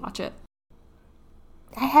everyone should watch it.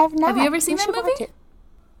 I have not. Have you ever seen that movie? Watch it.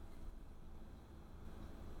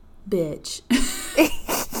 Bitch.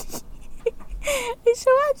 We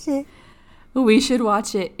should watch it. We should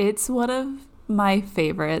watch it. It's one of my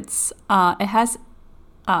favorites. It has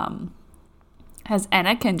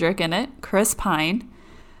Anna Kendrick in it, Chris Pine,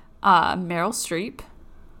 Meryl Streep.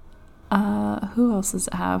 Who else does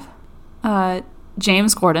it have?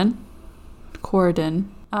 James Corden.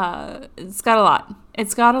 It's got a lot.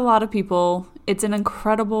 It's got a lot of people. It's an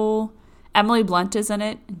incredible... Emily Blunt is in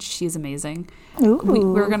it, and she's amazing. Ooh.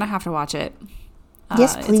 We're going to have to watch it.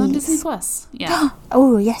 Yes, please. It's on Disney Plus. Yeah.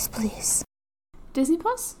 Oh, yes, please. Disney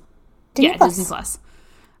Plus? Disney Plus. Disney Plus.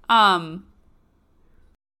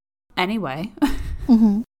 Anyway,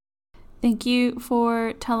 thank you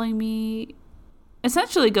for telling me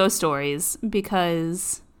essentially ghost stories,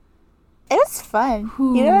 because it was fun.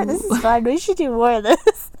 You know what? This is fun. We should do more of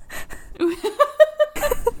this.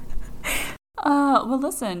 Well,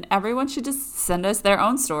 listen, everyone should just send us their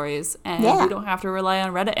own stories, and we don't have to rely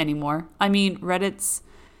on Reddit anymore. I mean, Reddit's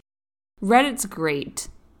great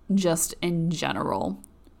just in general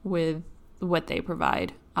with what they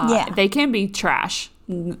provide. They can be trash.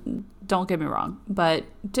 Don't get me wrong, but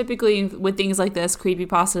typically with things like this,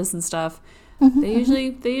 creepypastas and stuff, they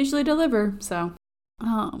usually deliver.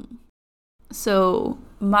 So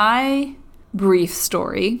my brief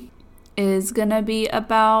story is gonna be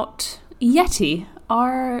about Yeti,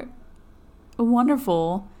 our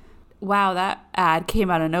wonderful. Wow, that ad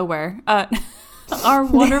came out of nowhere. Our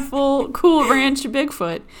wonderful Cool Ranch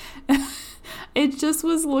Bigfoot. It just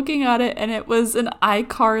was looking at it, and it was an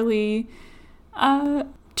iCarly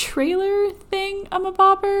trailer thing, I'm a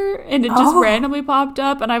bopper, and it just randomly popped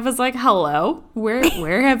up, and I was like, hello,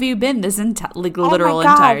 where have you been this literal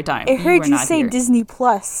entire time? I heard you say here. Disney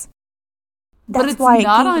Plus. But it's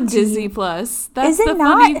not on Disney Plus. That's the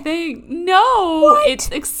funny thing. No, what? It's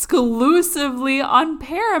exclusively on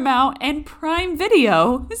Paramount and Prime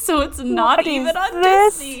Video, so it's not even on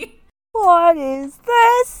Disney. What is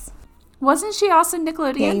this? Wasn't she also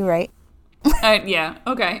Nickelodeon? Yeah, you're right. Yeah,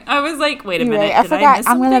 okay. I was like, wait a minute. Right. I forgot.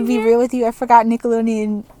 I'm going to be real with you. I forgot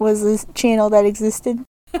Nickelodeon was this channel that existed.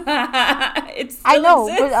 I know,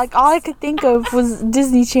 exists. but like all I could think of was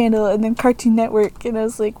Disney Channel and then Cartoon Network, and I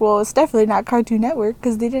was like, well, it's definitely not Cartoon Network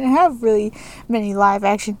because they didn't have really many live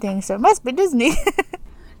action things, so it must be Disney.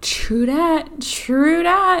 True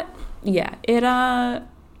that. Yeah, it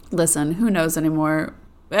listen, who knows anymore?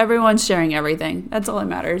 Everyone's sharing everything. That's all that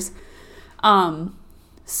matters.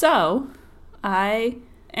 So I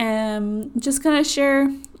am just gonna share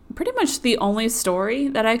pretty much the only story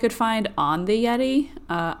that I could find on the Yeti.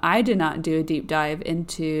 I did not do a deep dive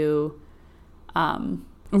into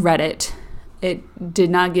Reddit. It did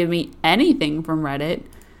not give me anything from Reddit.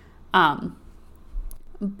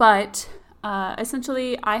 But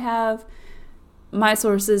essentially, I have my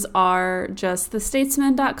sources are just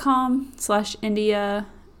thestatesman.com/India,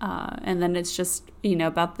 and then it's just,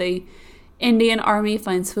 about the Indian Army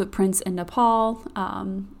finds footprints in Nepal,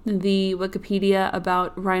 the Wikipedia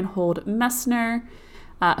about Reinhold Messner,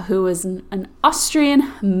 who was an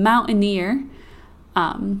Austrian mountaineer,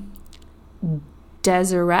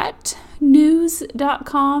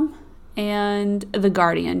 DeseretNews.com, and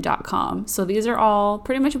TheGuardian.com. So these are all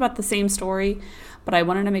pretty much about the same story, but I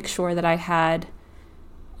wanted to make sure that I had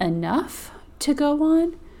enough to go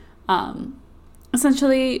on.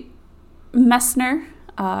 Essentially, Messner,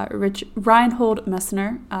 Reinhold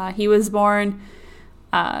Messner, he was born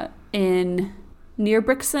in near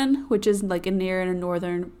Brixen, which is like near in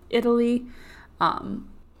northern Italy.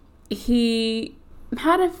 He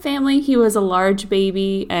had a family. He was a large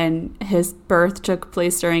baby, and his birth took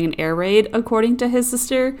place during an air raid, according to his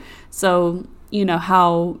sister. So, you know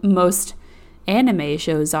how most anime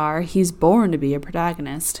shows are, he's born to be a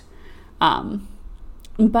protagonist.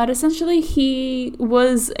 But essentially, he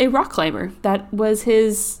was a rock climber. That was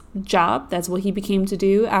his job. That's what he became to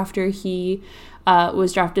do after he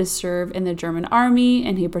was drafted to serve in the German army,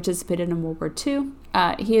 and he participated in World War II.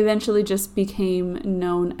 He eventually just became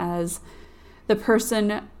known as the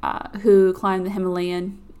person who climbed the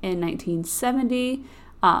Himalayan in 1970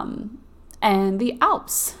 and the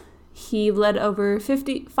Alps. He led over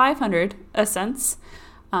 500 ascents,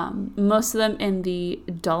 most of them in the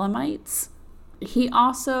Dolomites. He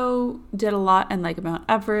also did a lot in Mount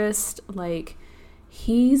Everest.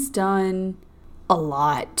 He's done a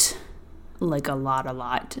lot. A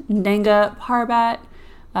lot. Nanga Parbat,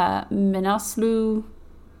 Manaslu,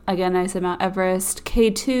 again I said Mount Everest,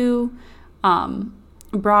 K2,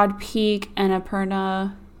 Broad Peak,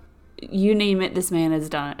 Annapurna, you name it, this man has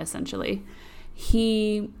done it essentially.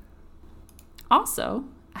 He also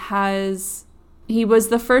he was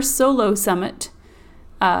the first solo summit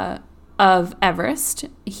of Everest.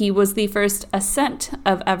 He was the first ascent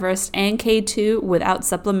of Everest and K2 without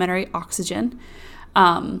supplementary oxygen.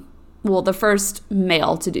 The first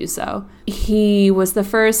male to do so. He was the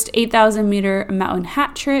first 8,000 meter mountain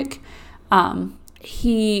hat trick.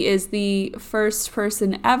 He is the first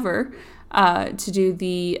person ever to do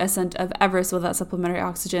the ascent of Everest without supplementary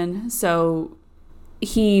oxygen. So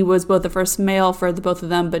he was both the first male for the both of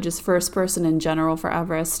them, but just first person in general for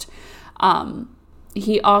Everest.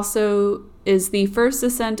 He also is the first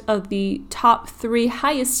ascent of the top 3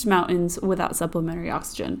 highest mountains without supplementary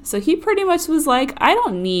oxygen. So he pretty much was like, I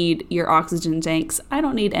don't need your oxygen tanks. I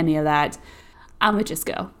don't need any of that. I'm gonna just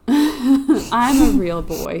go. I'm a real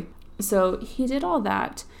boy. So he did all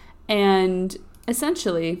that. And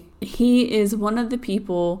essentially, he is one of the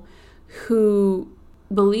people who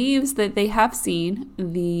believes that they have seen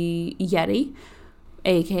the Yeti,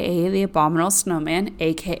 aka the Abominable Snowman,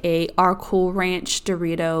 aka our Cool Ranch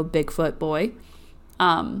Dorito Bigfoot boy.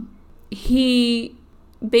 He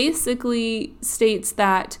basically states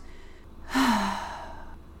that I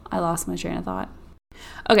lost my train of thought.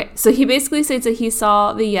 Okay, so he basically states that he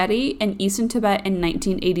saw the Yeti in eastern Tibet in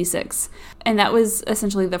 1986, and that was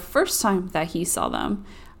essentially the first time that he saw them.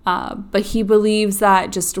 But he believes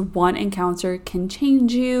that just one encounter can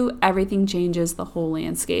change you. Everything changes the whole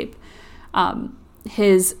landscape.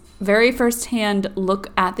 His very first hand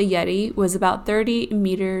look at the Yeti was about 30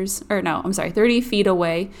 feet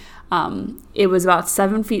away. It was about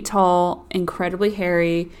 7 feet tall, incredibly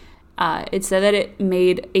hairy. It said that it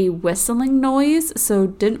made a whistling noise, so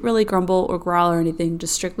didn't really grumble or growl or anything,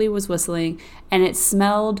 just strictly was whistling, and it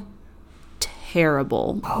smelled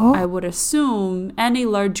terrible. Oh. I would assume any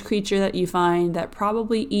large creature that you find that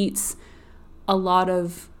probably eats a lot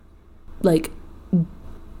of, like,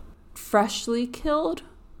 freshly killed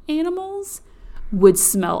animals would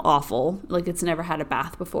smell awful, like it's never had a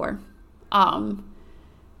bath before.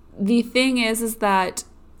 The thing is that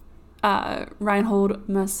Reinhold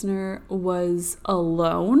Messner was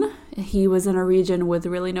alone. He was in a region with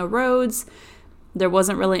really no roads. There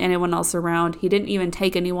wasn't really anyone else around. He didn't even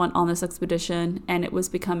take anyone on this expedition, and it was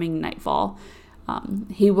becoming nightfall.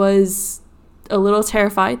 He was a little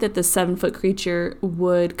terrified that the 7-foot creature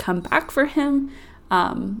would come back for him.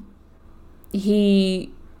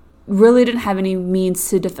 He really didn't have any means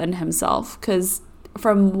to defend himself because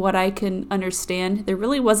from what I can understand, there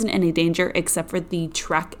really wasn't any danger except for the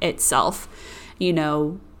trek itself. You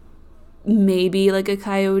know, maybe like a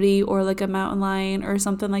coyote or like a mountain lion or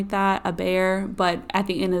something like that, a bear. But at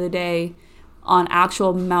the end of the day, on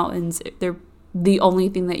actual mountains, the only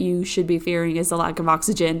thing that you should be fearing is the lack of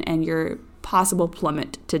oxygen and your possible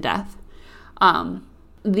plummet to death.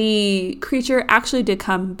 The creature actually did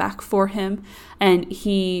come back for him, and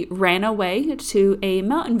he ran away to a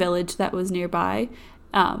mountain village that was nearby,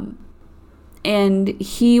 and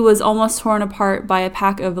he was almost torn apart by a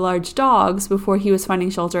pack of large dogs before he was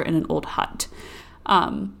finding shelter in an old hut.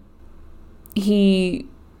 He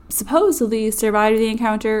supposedly survived the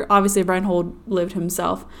encounter. Obviously, Reinhold lived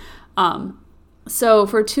himself. So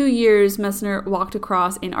for 2 years, Messner walked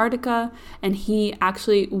across Antarctica, and he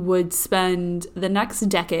actually would spend the next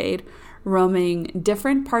decade roaming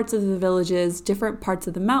different parts of the villages, different parts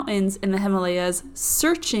of the mountains in the Himalayas,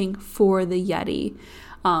 searching for the Yeti,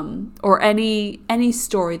 or any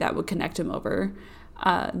story that would connect him over.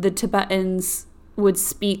 The Tibetans would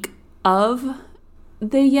speak of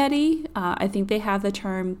the Yeti. I think they have the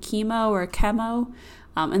term chemo or chemo,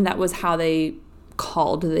 and that was how they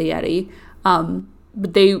called the Yeti.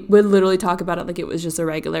 But they would literally talk about it like it was just a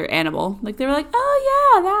regular animal. Like they were like,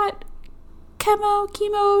 oh yeah, that chemo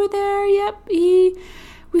over there. Yep,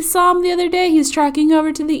 we saw him the other day. He's tracking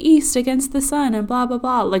over to the east against the sun and blah, blah,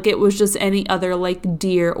 blah. Like it was just any other like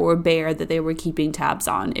deer or bear that they were keeping tabs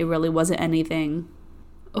on. It really wasn't anything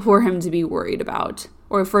for him to be worried about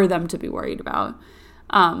or for them to be worried about.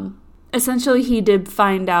 Essentially, he did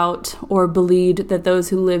find out or believed that those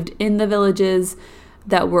who lived in the villages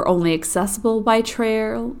that were only accessible by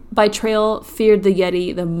trail feared the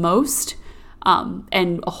Yeti the most,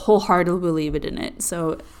 and wholeheartedly believed in it.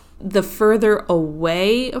 So the further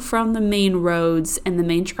away from the main roads and the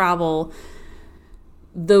main travel,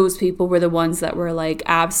 those people were the ones that were like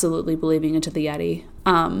absolutely believing into the Yeti.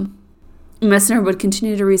 Messner would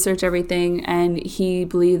continue to research everything, and he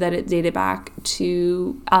believed that it dated back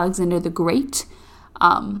to Alexander the Great,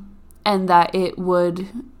 and that it would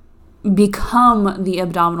become the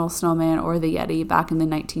Abominable Snowman or the Yeti back in the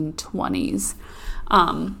 1920s.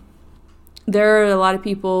 There are a lot of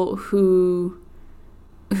people who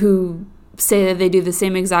say that they do the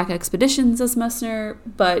same exact expeditions as Messner,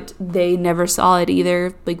 but they never saw it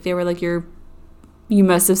either. Like they were like, you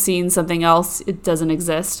must have seen something else. It doesn't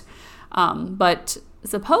exist. But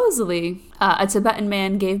supposedly, a Tibetan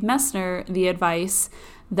man gave Messner the advice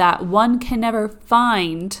that one can never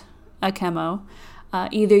find a chemo.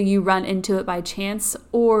 Either you run into it by chance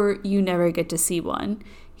or you never get to see one.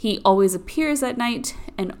 He always appears at night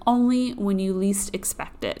and only when you least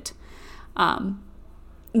expect it.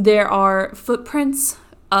 there are footprints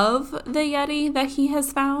of the Yeti that he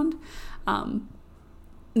has found.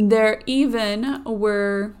 There even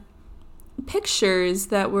were pictures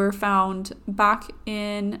that were found back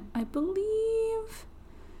in, I believe,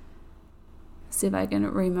 let's see if I can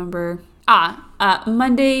remember.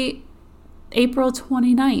 Monday, April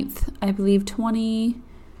 29th, I believe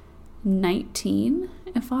 2019,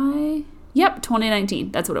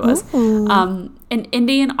 2019, that's what it was. An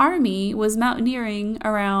Indian army was mountaineering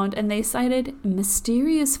around and they sighted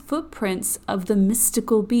mysterious footprints of the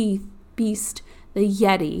mystical beast, the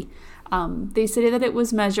Yeti. They stated that it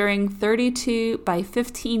was measuring 32 by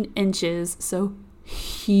 15 inches, so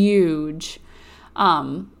huge.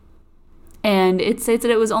 And it states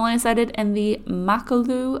that it was only sighted in the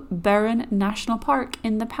Makalu Barren National Park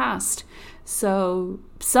in the past. So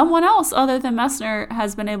someone else other than Messner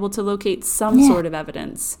has been able to locate some sort of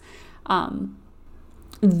evidence.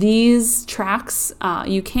 These tracks,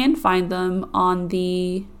 you can find them on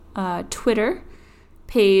the Twitter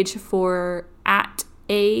page for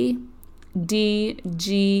 @ADGPI.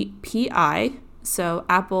 So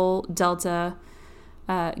Apple, Delta,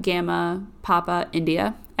 Gamma, Papa,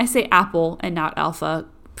 India. I say Apple and not Alpha.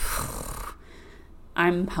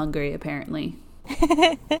 I'm hungry, apparently.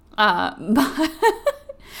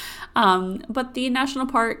 But the national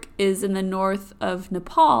park is in the north of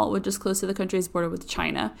Nepal, which is close to the country's border with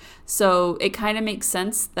China. So it kind of makes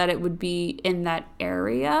sense that it would be in that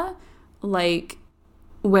area, like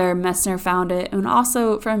where Messner found it. And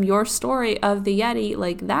also from your story of the Yeti,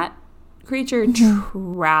 like that creature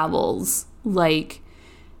travels. Like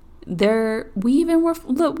we even were,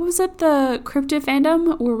 look, was it the Cryptid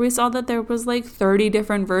fandom where we saw that there was like 30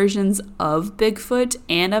 different versions of Bigfoot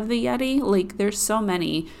and of the Yeti? Like there's so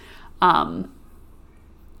many. But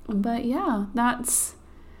yeah, that's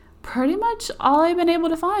pretty much all I've been able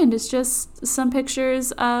to find is just some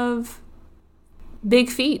pictures of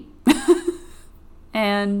big feet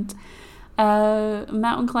and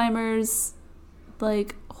mountain climbers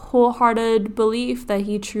like wholehearted belief that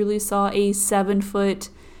he truly saw a 7-foot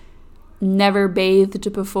never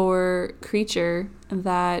bathed before creature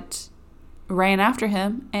that ran after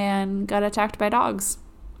him and got attacked by dogs.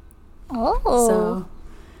 So,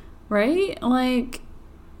 right? Like,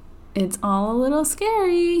 it's all a little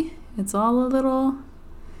scary. It's all a little...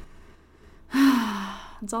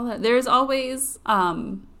 it's all that. There is always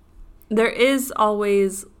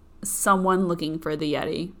someone looking for the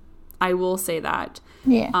Yeti. I will say that.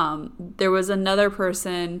 Yeah. There was another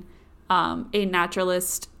person, a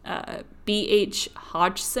naturalist, B.H.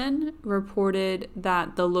 Hodgson, reported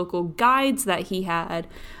that the local guides that he had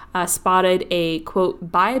spotted a,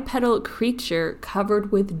 quote, bipedal creature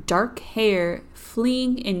covered with dark hair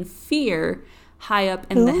fleeing in fear high up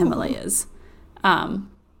in the Himalayas. But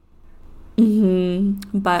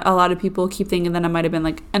a lot of people keep thinking that it might have been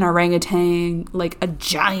like an orangutan, like a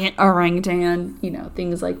giant orangutan,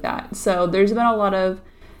 things like that. So there's been a lot of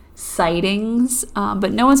sightings,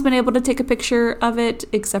 but no one's been able to take a picture of it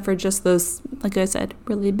except for just those, like I said,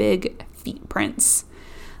 really big feet prints.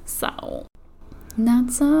 So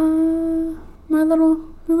that's my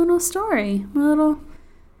little story, my little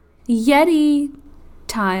Yeti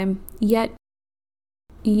time, Yeti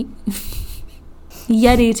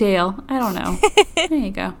tale. I don't know. There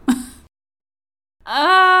you go.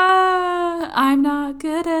 I'm not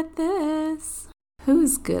good at this.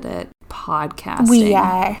 Who's good at podcasting? We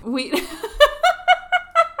are.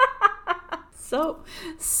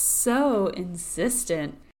 So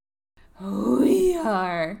insistent. We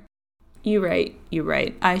are. You're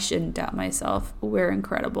right. I shouldn't doubt myself. We're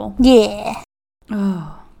incredible. Yeah.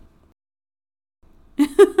 Oh.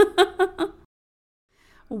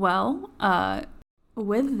 Well,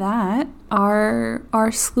 with that,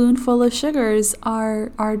 our spoonful of sugars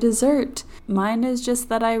are our dessert. Mine is just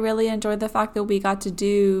that I really enjoyed the fact that we got to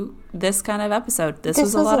do this kind of episode. This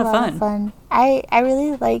was a lot of fun. I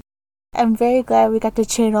really I'm very glad we got to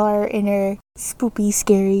channel our inner spoopy,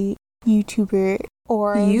 scary YouTuber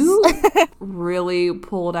auras. You really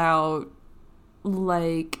pulled out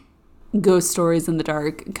like ghost stories in the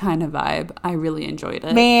dark kind of vibe. I really enjoyed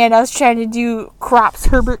it. Man, I was trying to do Crops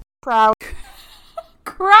Herbert proud.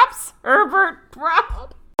 Crops Herbert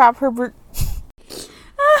proud. Crop Herbert.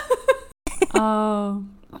 Oh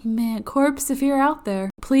man, Corpse, if you're out there,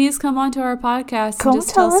 please come onto our podcast and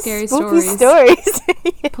just tell scary stories.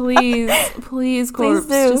 Please, Corpse,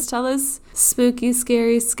 just tell us spooky,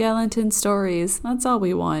 scary skeleton stories. That's all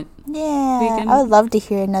we want. Yeah, I would love to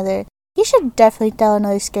hear another. You should definitely tell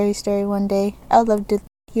another scary story one day. I would love to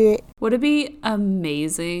hear it. Would it be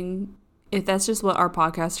amazing if that's just what our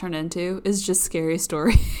podcast turned into, is just scary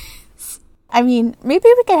stories? I mean, maybe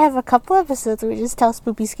we could have a couple episodes where we just tell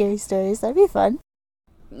spooky, scary stories. That'd be fun.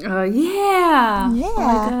 Yeah.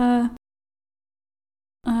 Yeah.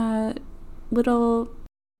 Like a little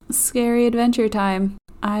scary adventure time.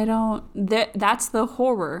 That's the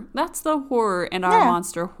horror. That's the horror in our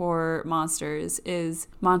monster horror monsters is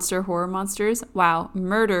monster horror monsters. Wow.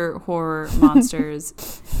 Murder horror monsters.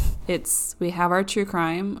 We have our true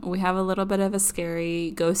crime. We have a little bit of a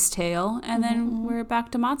scary ghost tale, and then we're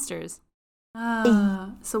back to monsters.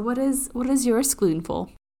 So what is your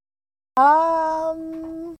spoonful? I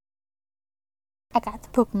got the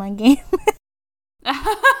Pokemon game.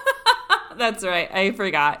 That's right. I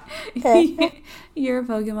forgot. Your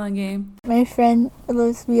Pokemon game. My friend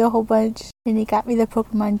loves me a whole bunch, and he got me the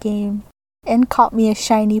Pokemon game and caught me a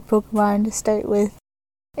shiny Pokemon to start with.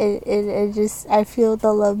 I feel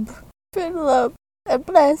the love. I'm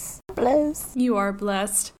blessed. You are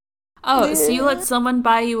blessed. Oh, yeah. So you let someone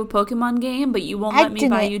buy you a Pokemon game, but you won't let me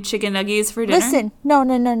buy you chicken nuggets for dinner? Listen,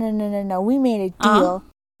 no. We made a deal.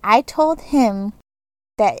 I told him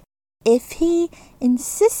that if he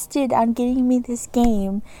insisted on getting me this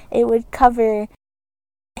game, it would cover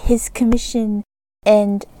his commission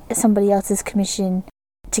and somebody else's commission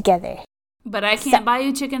together. But I can't buy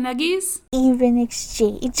you chicken nuggets? Even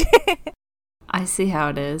exchange. I see how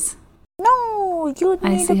it is. No, you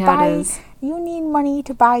need money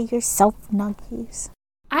to buy yourself nuggies.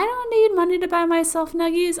 I don't need money to buy myself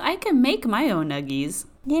nuggies. I can make my own nuggies.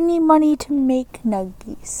 You need money to make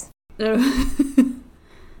nuggies.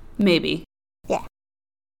 Maybe. Yeah.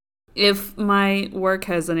 If my work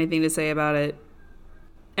has anything to say about it,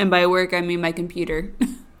 and by work I mean my computer.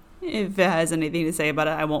 If it has anything to say about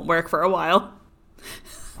it, I won't work for a while.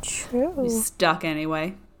 True. I'm stuck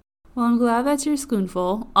anyway. Well, I'm glad that's your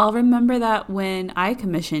spoonful. I'll remember that when I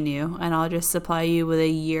commission you, and I'll just supply you with a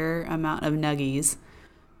year amount of nuggies.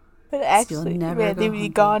 But actually, they'd be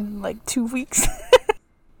gone in like 2 weeks.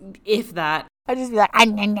 If that. I'd just be like,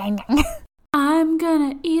 I'm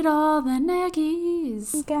gonna eat all the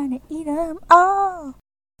nuggies. I'm gonna eat them all.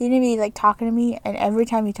 You're gonna be like talking to me, and every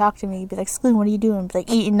time you talk to me, you'd be like, Spoon, what are you doing? Be like,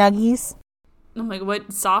 eating nuggies. I'm like,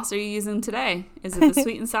 what sauce are you using today? Is it the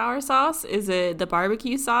sweet and sour sauce? Is it the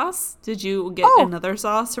barbecue sauce? Did you get another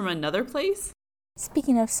sauce from another place?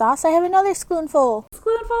 Speaking of sauce, I have another spoonful.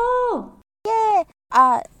 Spoonful! Yeah.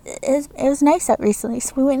 It was nice out recently,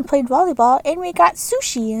 so we went and played volleyball, and we got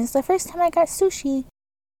sushi, and it's the first time I got sushi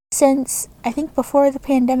since, I think, before the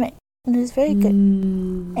pandemic, and it was very good.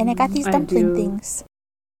 And I got these dumpling things,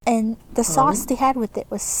 and the sauce they had with it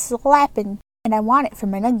was slapping, and I want it for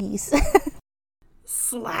my nuggies.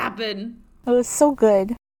 Slapping. It was so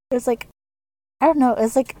good. It was like, I don't know, it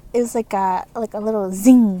was like a little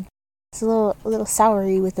zing. It's a little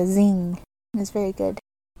soury with a zing. It was very good.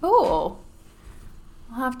 Oh.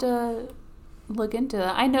 I'll have to look into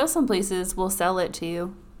that. I know some places will sell it to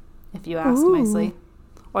you if you ask nicely.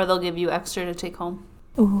 Or they'll give you extra to take home.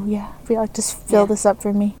 Ooh, yeah. If you like, just fill this up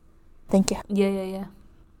for me. Thank you. Yeah.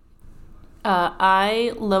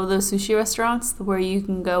 I love those sushi restaurants where you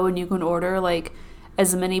can go and you can order like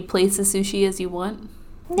as many plates of sushi as you want.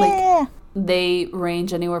 Yeah. Like, they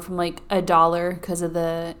range anywhere from like $1 because of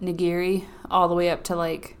the nigiri all the way up to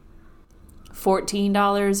like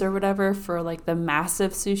 $14 or whatever for like the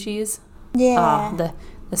massive sushis. Yeah.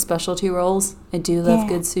 The specialty rolls. I do love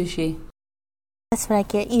good sushi. That's what I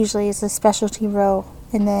get usually is a specialty roll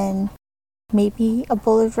and then maybe a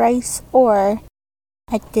bowl of rice, or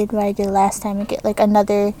I did what I did last time and get like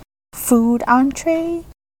another food entree.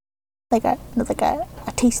 Like a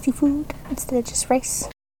tasty food instead of just rice.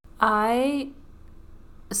 I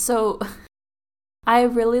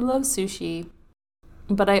really love sushi,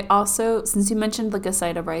 but I also, since you mentioned like a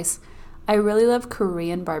side of rice, I really love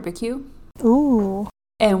Korean barbecue. Ooh.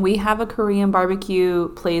 And we have a Korean barbecue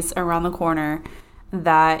place around the corner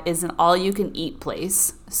that is an all-you-can-eat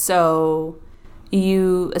place. So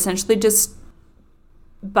you essentially just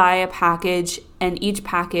buy a package, and each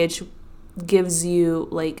package gives you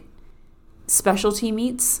like specialty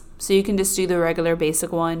meats. So you can just do the regular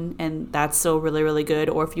basic one, and that's still really, really good.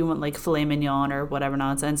 Or if you want like filet mignon or whatever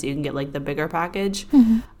nonsense, you can get like the bigger package.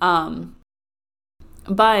 Mm-hmm.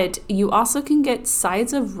 But you also can get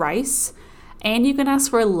sides of rice, and you can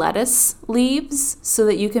ask for lettuce leaves so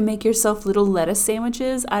that you can make yourself little lettuce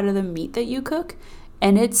sandwiches out of the meat that you cook.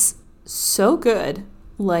 And it's so good.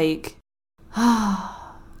 Like,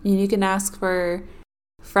 you can ask for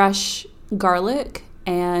fresh garlic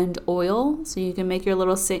and oil, so you can make your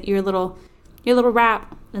little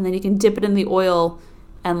wrap, and then you can dip it in the oil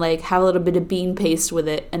and like have a little bit of bean paste with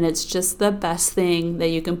it, and it's just the best thing that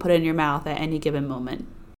you can put in your mouth at any given moment.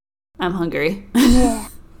 I'm hungry. Yeah.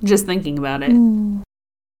 just thinking about it.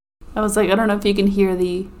 I was like, I don't know if you can hear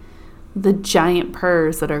the giant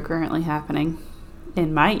purrs that are currently happening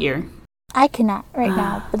in my ear. I cannot right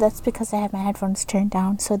now, but that's because I have my headphones turned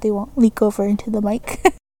down so they won't leak over into the mic.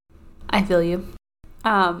 I feel you.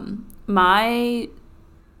 My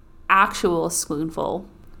actual spoonful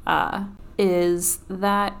is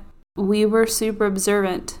that we were super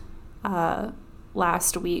observant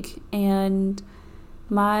last week, and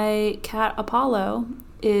my cat Apollo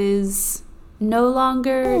is no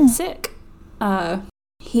longer sick.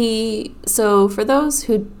 So for those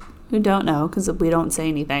who don't know, because we don't say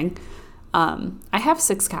anything, I have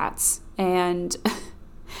 6 cats, and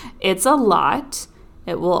it's a lot.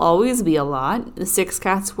 It will always be a lot. The 6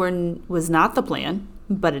 cats was not the plan,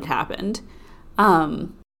 but it happened.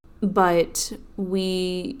 But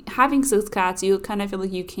having 6 cats, you kind of feel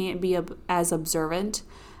like you can't be as observant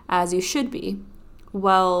as you should be.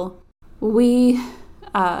 Well, we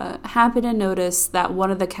happened to notice that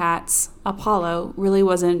one of the cats, Apollo, really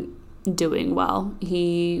wasn't doing well.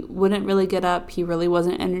 He wouldn't really get up. He really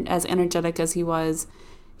wasn't as energetic as he was.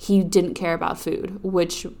 He didn't care about food,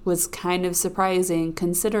 which was kind of surprising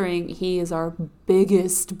considering he is our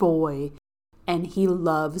biggest boy and he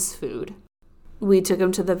loves food. We took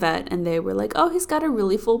him to the vet and they were like, oh, he's got a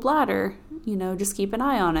really full bladder. Just keep an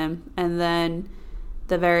eye on him. And then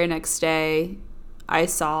the very next day, I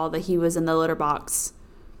saw that he was in the litter box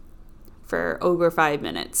for over 5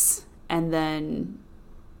 minutes. And then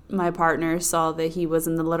my partner saw that he was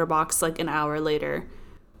in the litter box like an hour later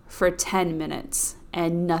for 10 minutes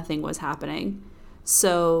and nothing was happening.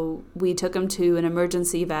 So we took him to an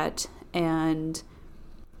emergency vet, and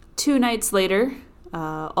 2 nights later,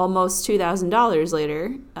 almost $2,000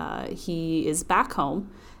 later, he is back home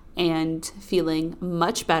and feeling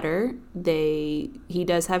much better. He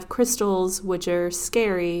does have crystals, which are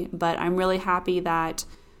scary, but I'm really happy that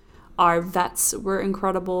our vets were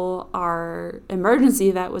incredible. Our emergency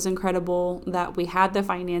vet was incredible, that we had the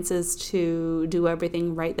finances to do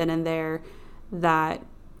everything right then and there, that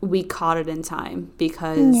we caught it in time,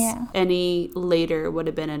 because any later would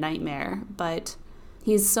have been a nightmare. But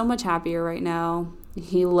he's so much happier right now.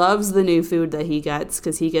 He loves the new food that he gets,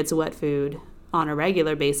 because he gets wet food on a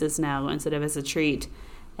regular basis now instead of as a treat.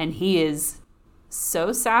 And he is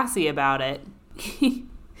so sassy about it.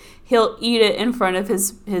 He'll eat it in front of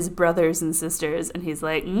his brothers and sisters, and he's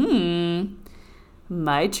like,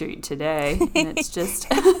 my treat today. And it's just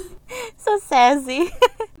so sassy.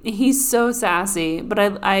 He's so sassy, but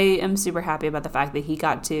I am super happy about the fact that he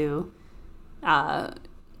got to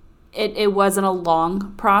it wasn't a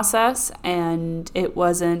long process, and it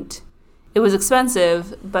was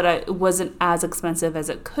expensive, but it wasn't as expensive as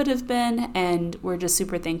it could have been, and we're just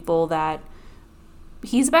super thankful that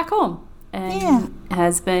he's back home and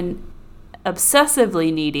has been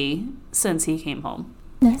obsessively needy since he came home.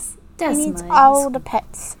 Yes. He needs all the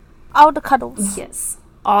pets. All the cuddles. Yes.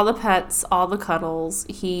 All the pets, all the cuddles.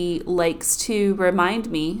 He likes to remind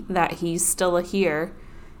me that he's still here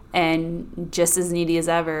and just as needy as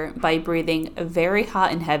ever by breathing very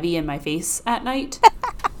hot and heavy in my face at night.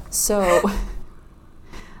 So,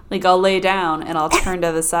 I'll lay down and I'll turn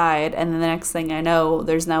to the side, and then the next thing I know,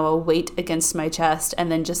 there's now a weight against my chest,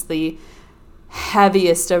 and then just the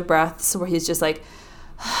heaviest of breaths where he's just like,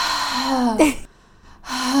 I'm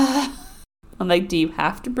like, do you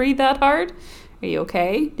have to breathe that hard? Are you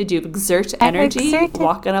okay? Did you exert energy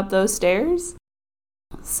walking up those stairs?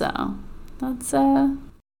 So, that's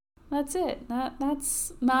it.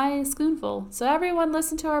 That's my spoonful. So everyone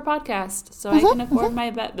listen to our podcast so I can afford my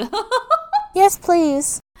vet bill. Yes,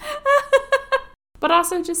 please. But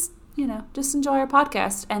also just enjoy our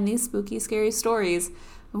podcast and these spooky, scary stories,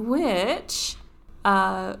 which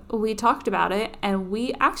we talked about it, and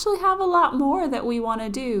we actually have a lot more that we want to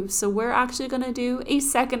do. So we're actually going to do a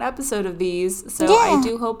second episode of these. So I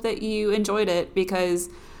do hope that you enjoyed it, because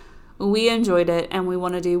we enjoyed it, and we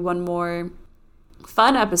want to do one more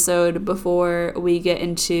fun episode before we get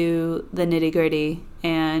into the nitty-gritty.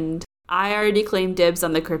 And I already claimed dibs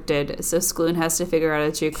on the cryptid, so Skloon has to figure out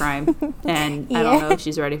a true crime, and I don't know if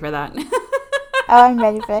she's ready for that. I'm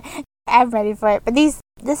ready for it. I'm ready for it. But this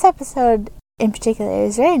episode in particular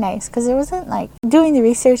is very nice, because it wasn't doing the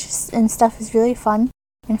research and stuff is really fun,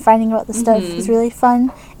 and finding out the stuff is really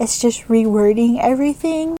fun. It's just rewording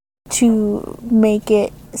everything to make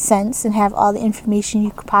it sense and have all the information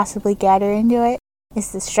you could possibly gather into it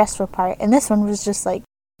is the stressful part. And this one was just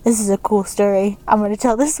this is a cool story. I'm going to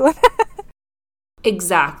tell this one.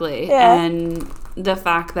 Exactly. Yeah. And the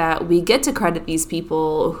fact that we get to credit these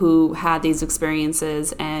people who had these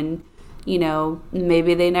experiences, and,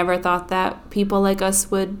 maybe they never thought that people like us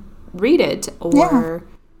would read it or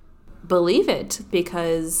believe it,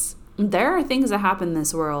 because there are things that happen in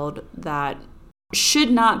this world that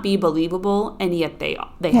should not be believable, and yet they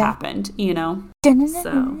happened, you know?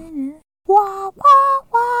 So. Wah, wah,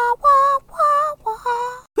 wah, wah, wah,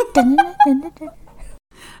 wah.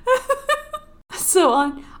 So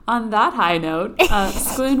on that high note,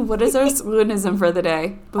 Skloon, what is our Skloonism for the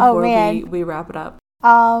day before we wrap it up?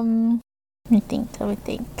 Let me think.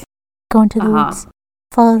 Go into the woods.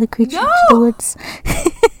 Follow the creature to the woods.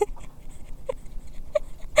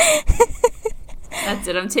 That's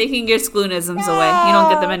it. I'm taking your Skloonisms away. You don't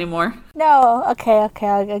get them anymore. No. Okay.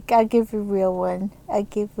 I'll give you a real one.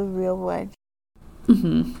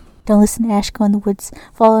 Mm-hmm. Don't listen to Ash. Go in the woods.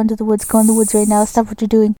 Follow into the woods. Go in the woods right now. Stop what you're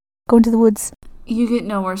doing. Go into the woods. You get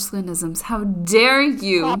no more Skloonisms. How dare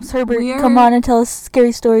you? Pops Herbert, come on and tell us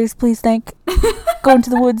scary stories, please. Go into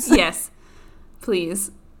the woods. Yes,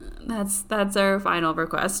 please. That's our final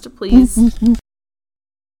request. Please.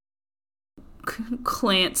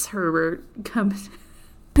 Clance Herbert, come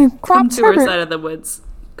to our side of the woods.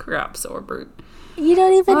 Crops Herbert. You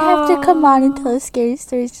don't even have to come on and tell us scary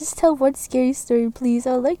stories. Just tell one scary story, please.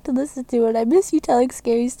 I would like to listen to it. I miss you telling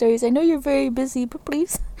scary stories. I know you're very busy, but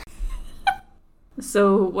please.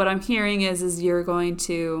 So what I'm hearing is you're going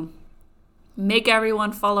to make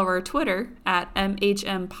everyone follow our Twitter at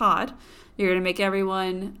MHMPod. You're going to make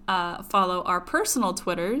everyone follow our personal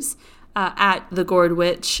Twitters at The Gourd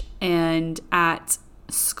Witch and at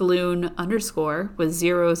Skloon_ with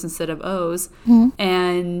zeros instead of O's. Mm-hmm.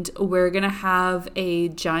 And we're going to have a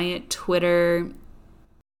giant Twitter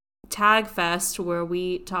tag fest where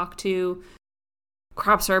we talk to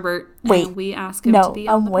Crops Herbert and we ask him to be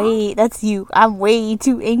on the pod. That's you. I'm way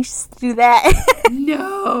too anxious to do that.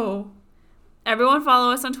 No. Everyone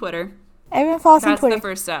follow us on Twitter. Everyone follow us on Twitter. That's the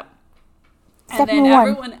first step. Step and then number 1.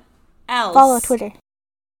 Everyone else follow Twitter.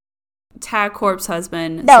 Tag Corpse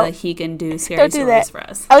Husband so that he can do scary stories for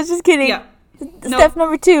us. I was just kidding. Yeah. Step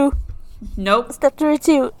number 2. Nope. Step number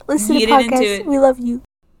 2. Listen to the podcast. We love you.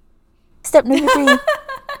 Step number 3.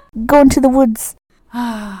 Go into the woods.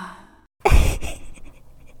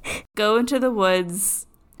 Go into the woods,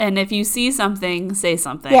 and if you see something, say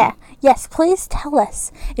something. Yeah. Yes, please tell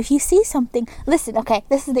us. If you see something, listen, okay,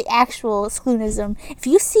 this is the actual Skloonism. If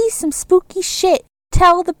you see some spooky shit,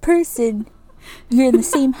 tell the person you're in the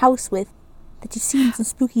same house with that you've seen some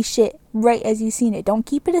spooky shit right as you've seen it. Don't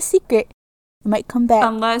keep it a secret. It might come back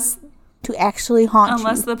to actually haunt you.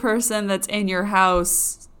 Unless the person that's in your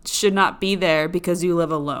house should not be there because you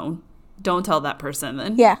live alone. Don't tell that person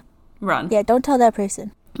then. Yeah. Run. Yeah, don't tell that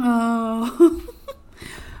person. Oh.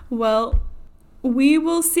 Well, we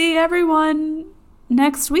will see everyone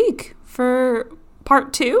next week for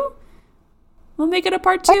part 2. We'll make it a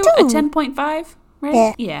part 2, a 10.5,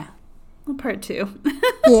 right? Yeah. Part 2.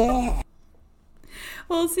 Yeah.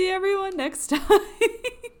 We'll see everyone next time.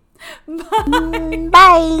 Bye.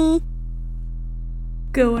 Bye.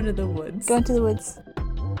 Go into the woods. Go into the woods.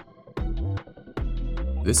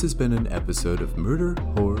 This has been an episode of Murder,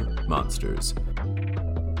 Horror, Monsters.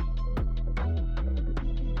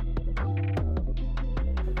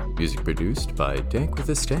 Music produced by Dank with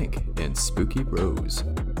a Stank and Spooky Rose.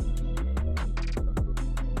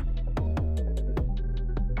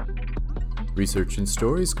 Research and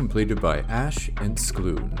stories completed by Ash and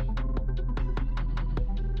Skloon.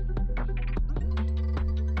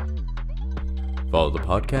 Follow the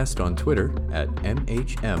podcast on Twitter at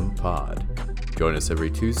MHMPod. Join us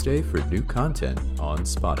every Tuesday for new content on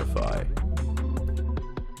Spotify.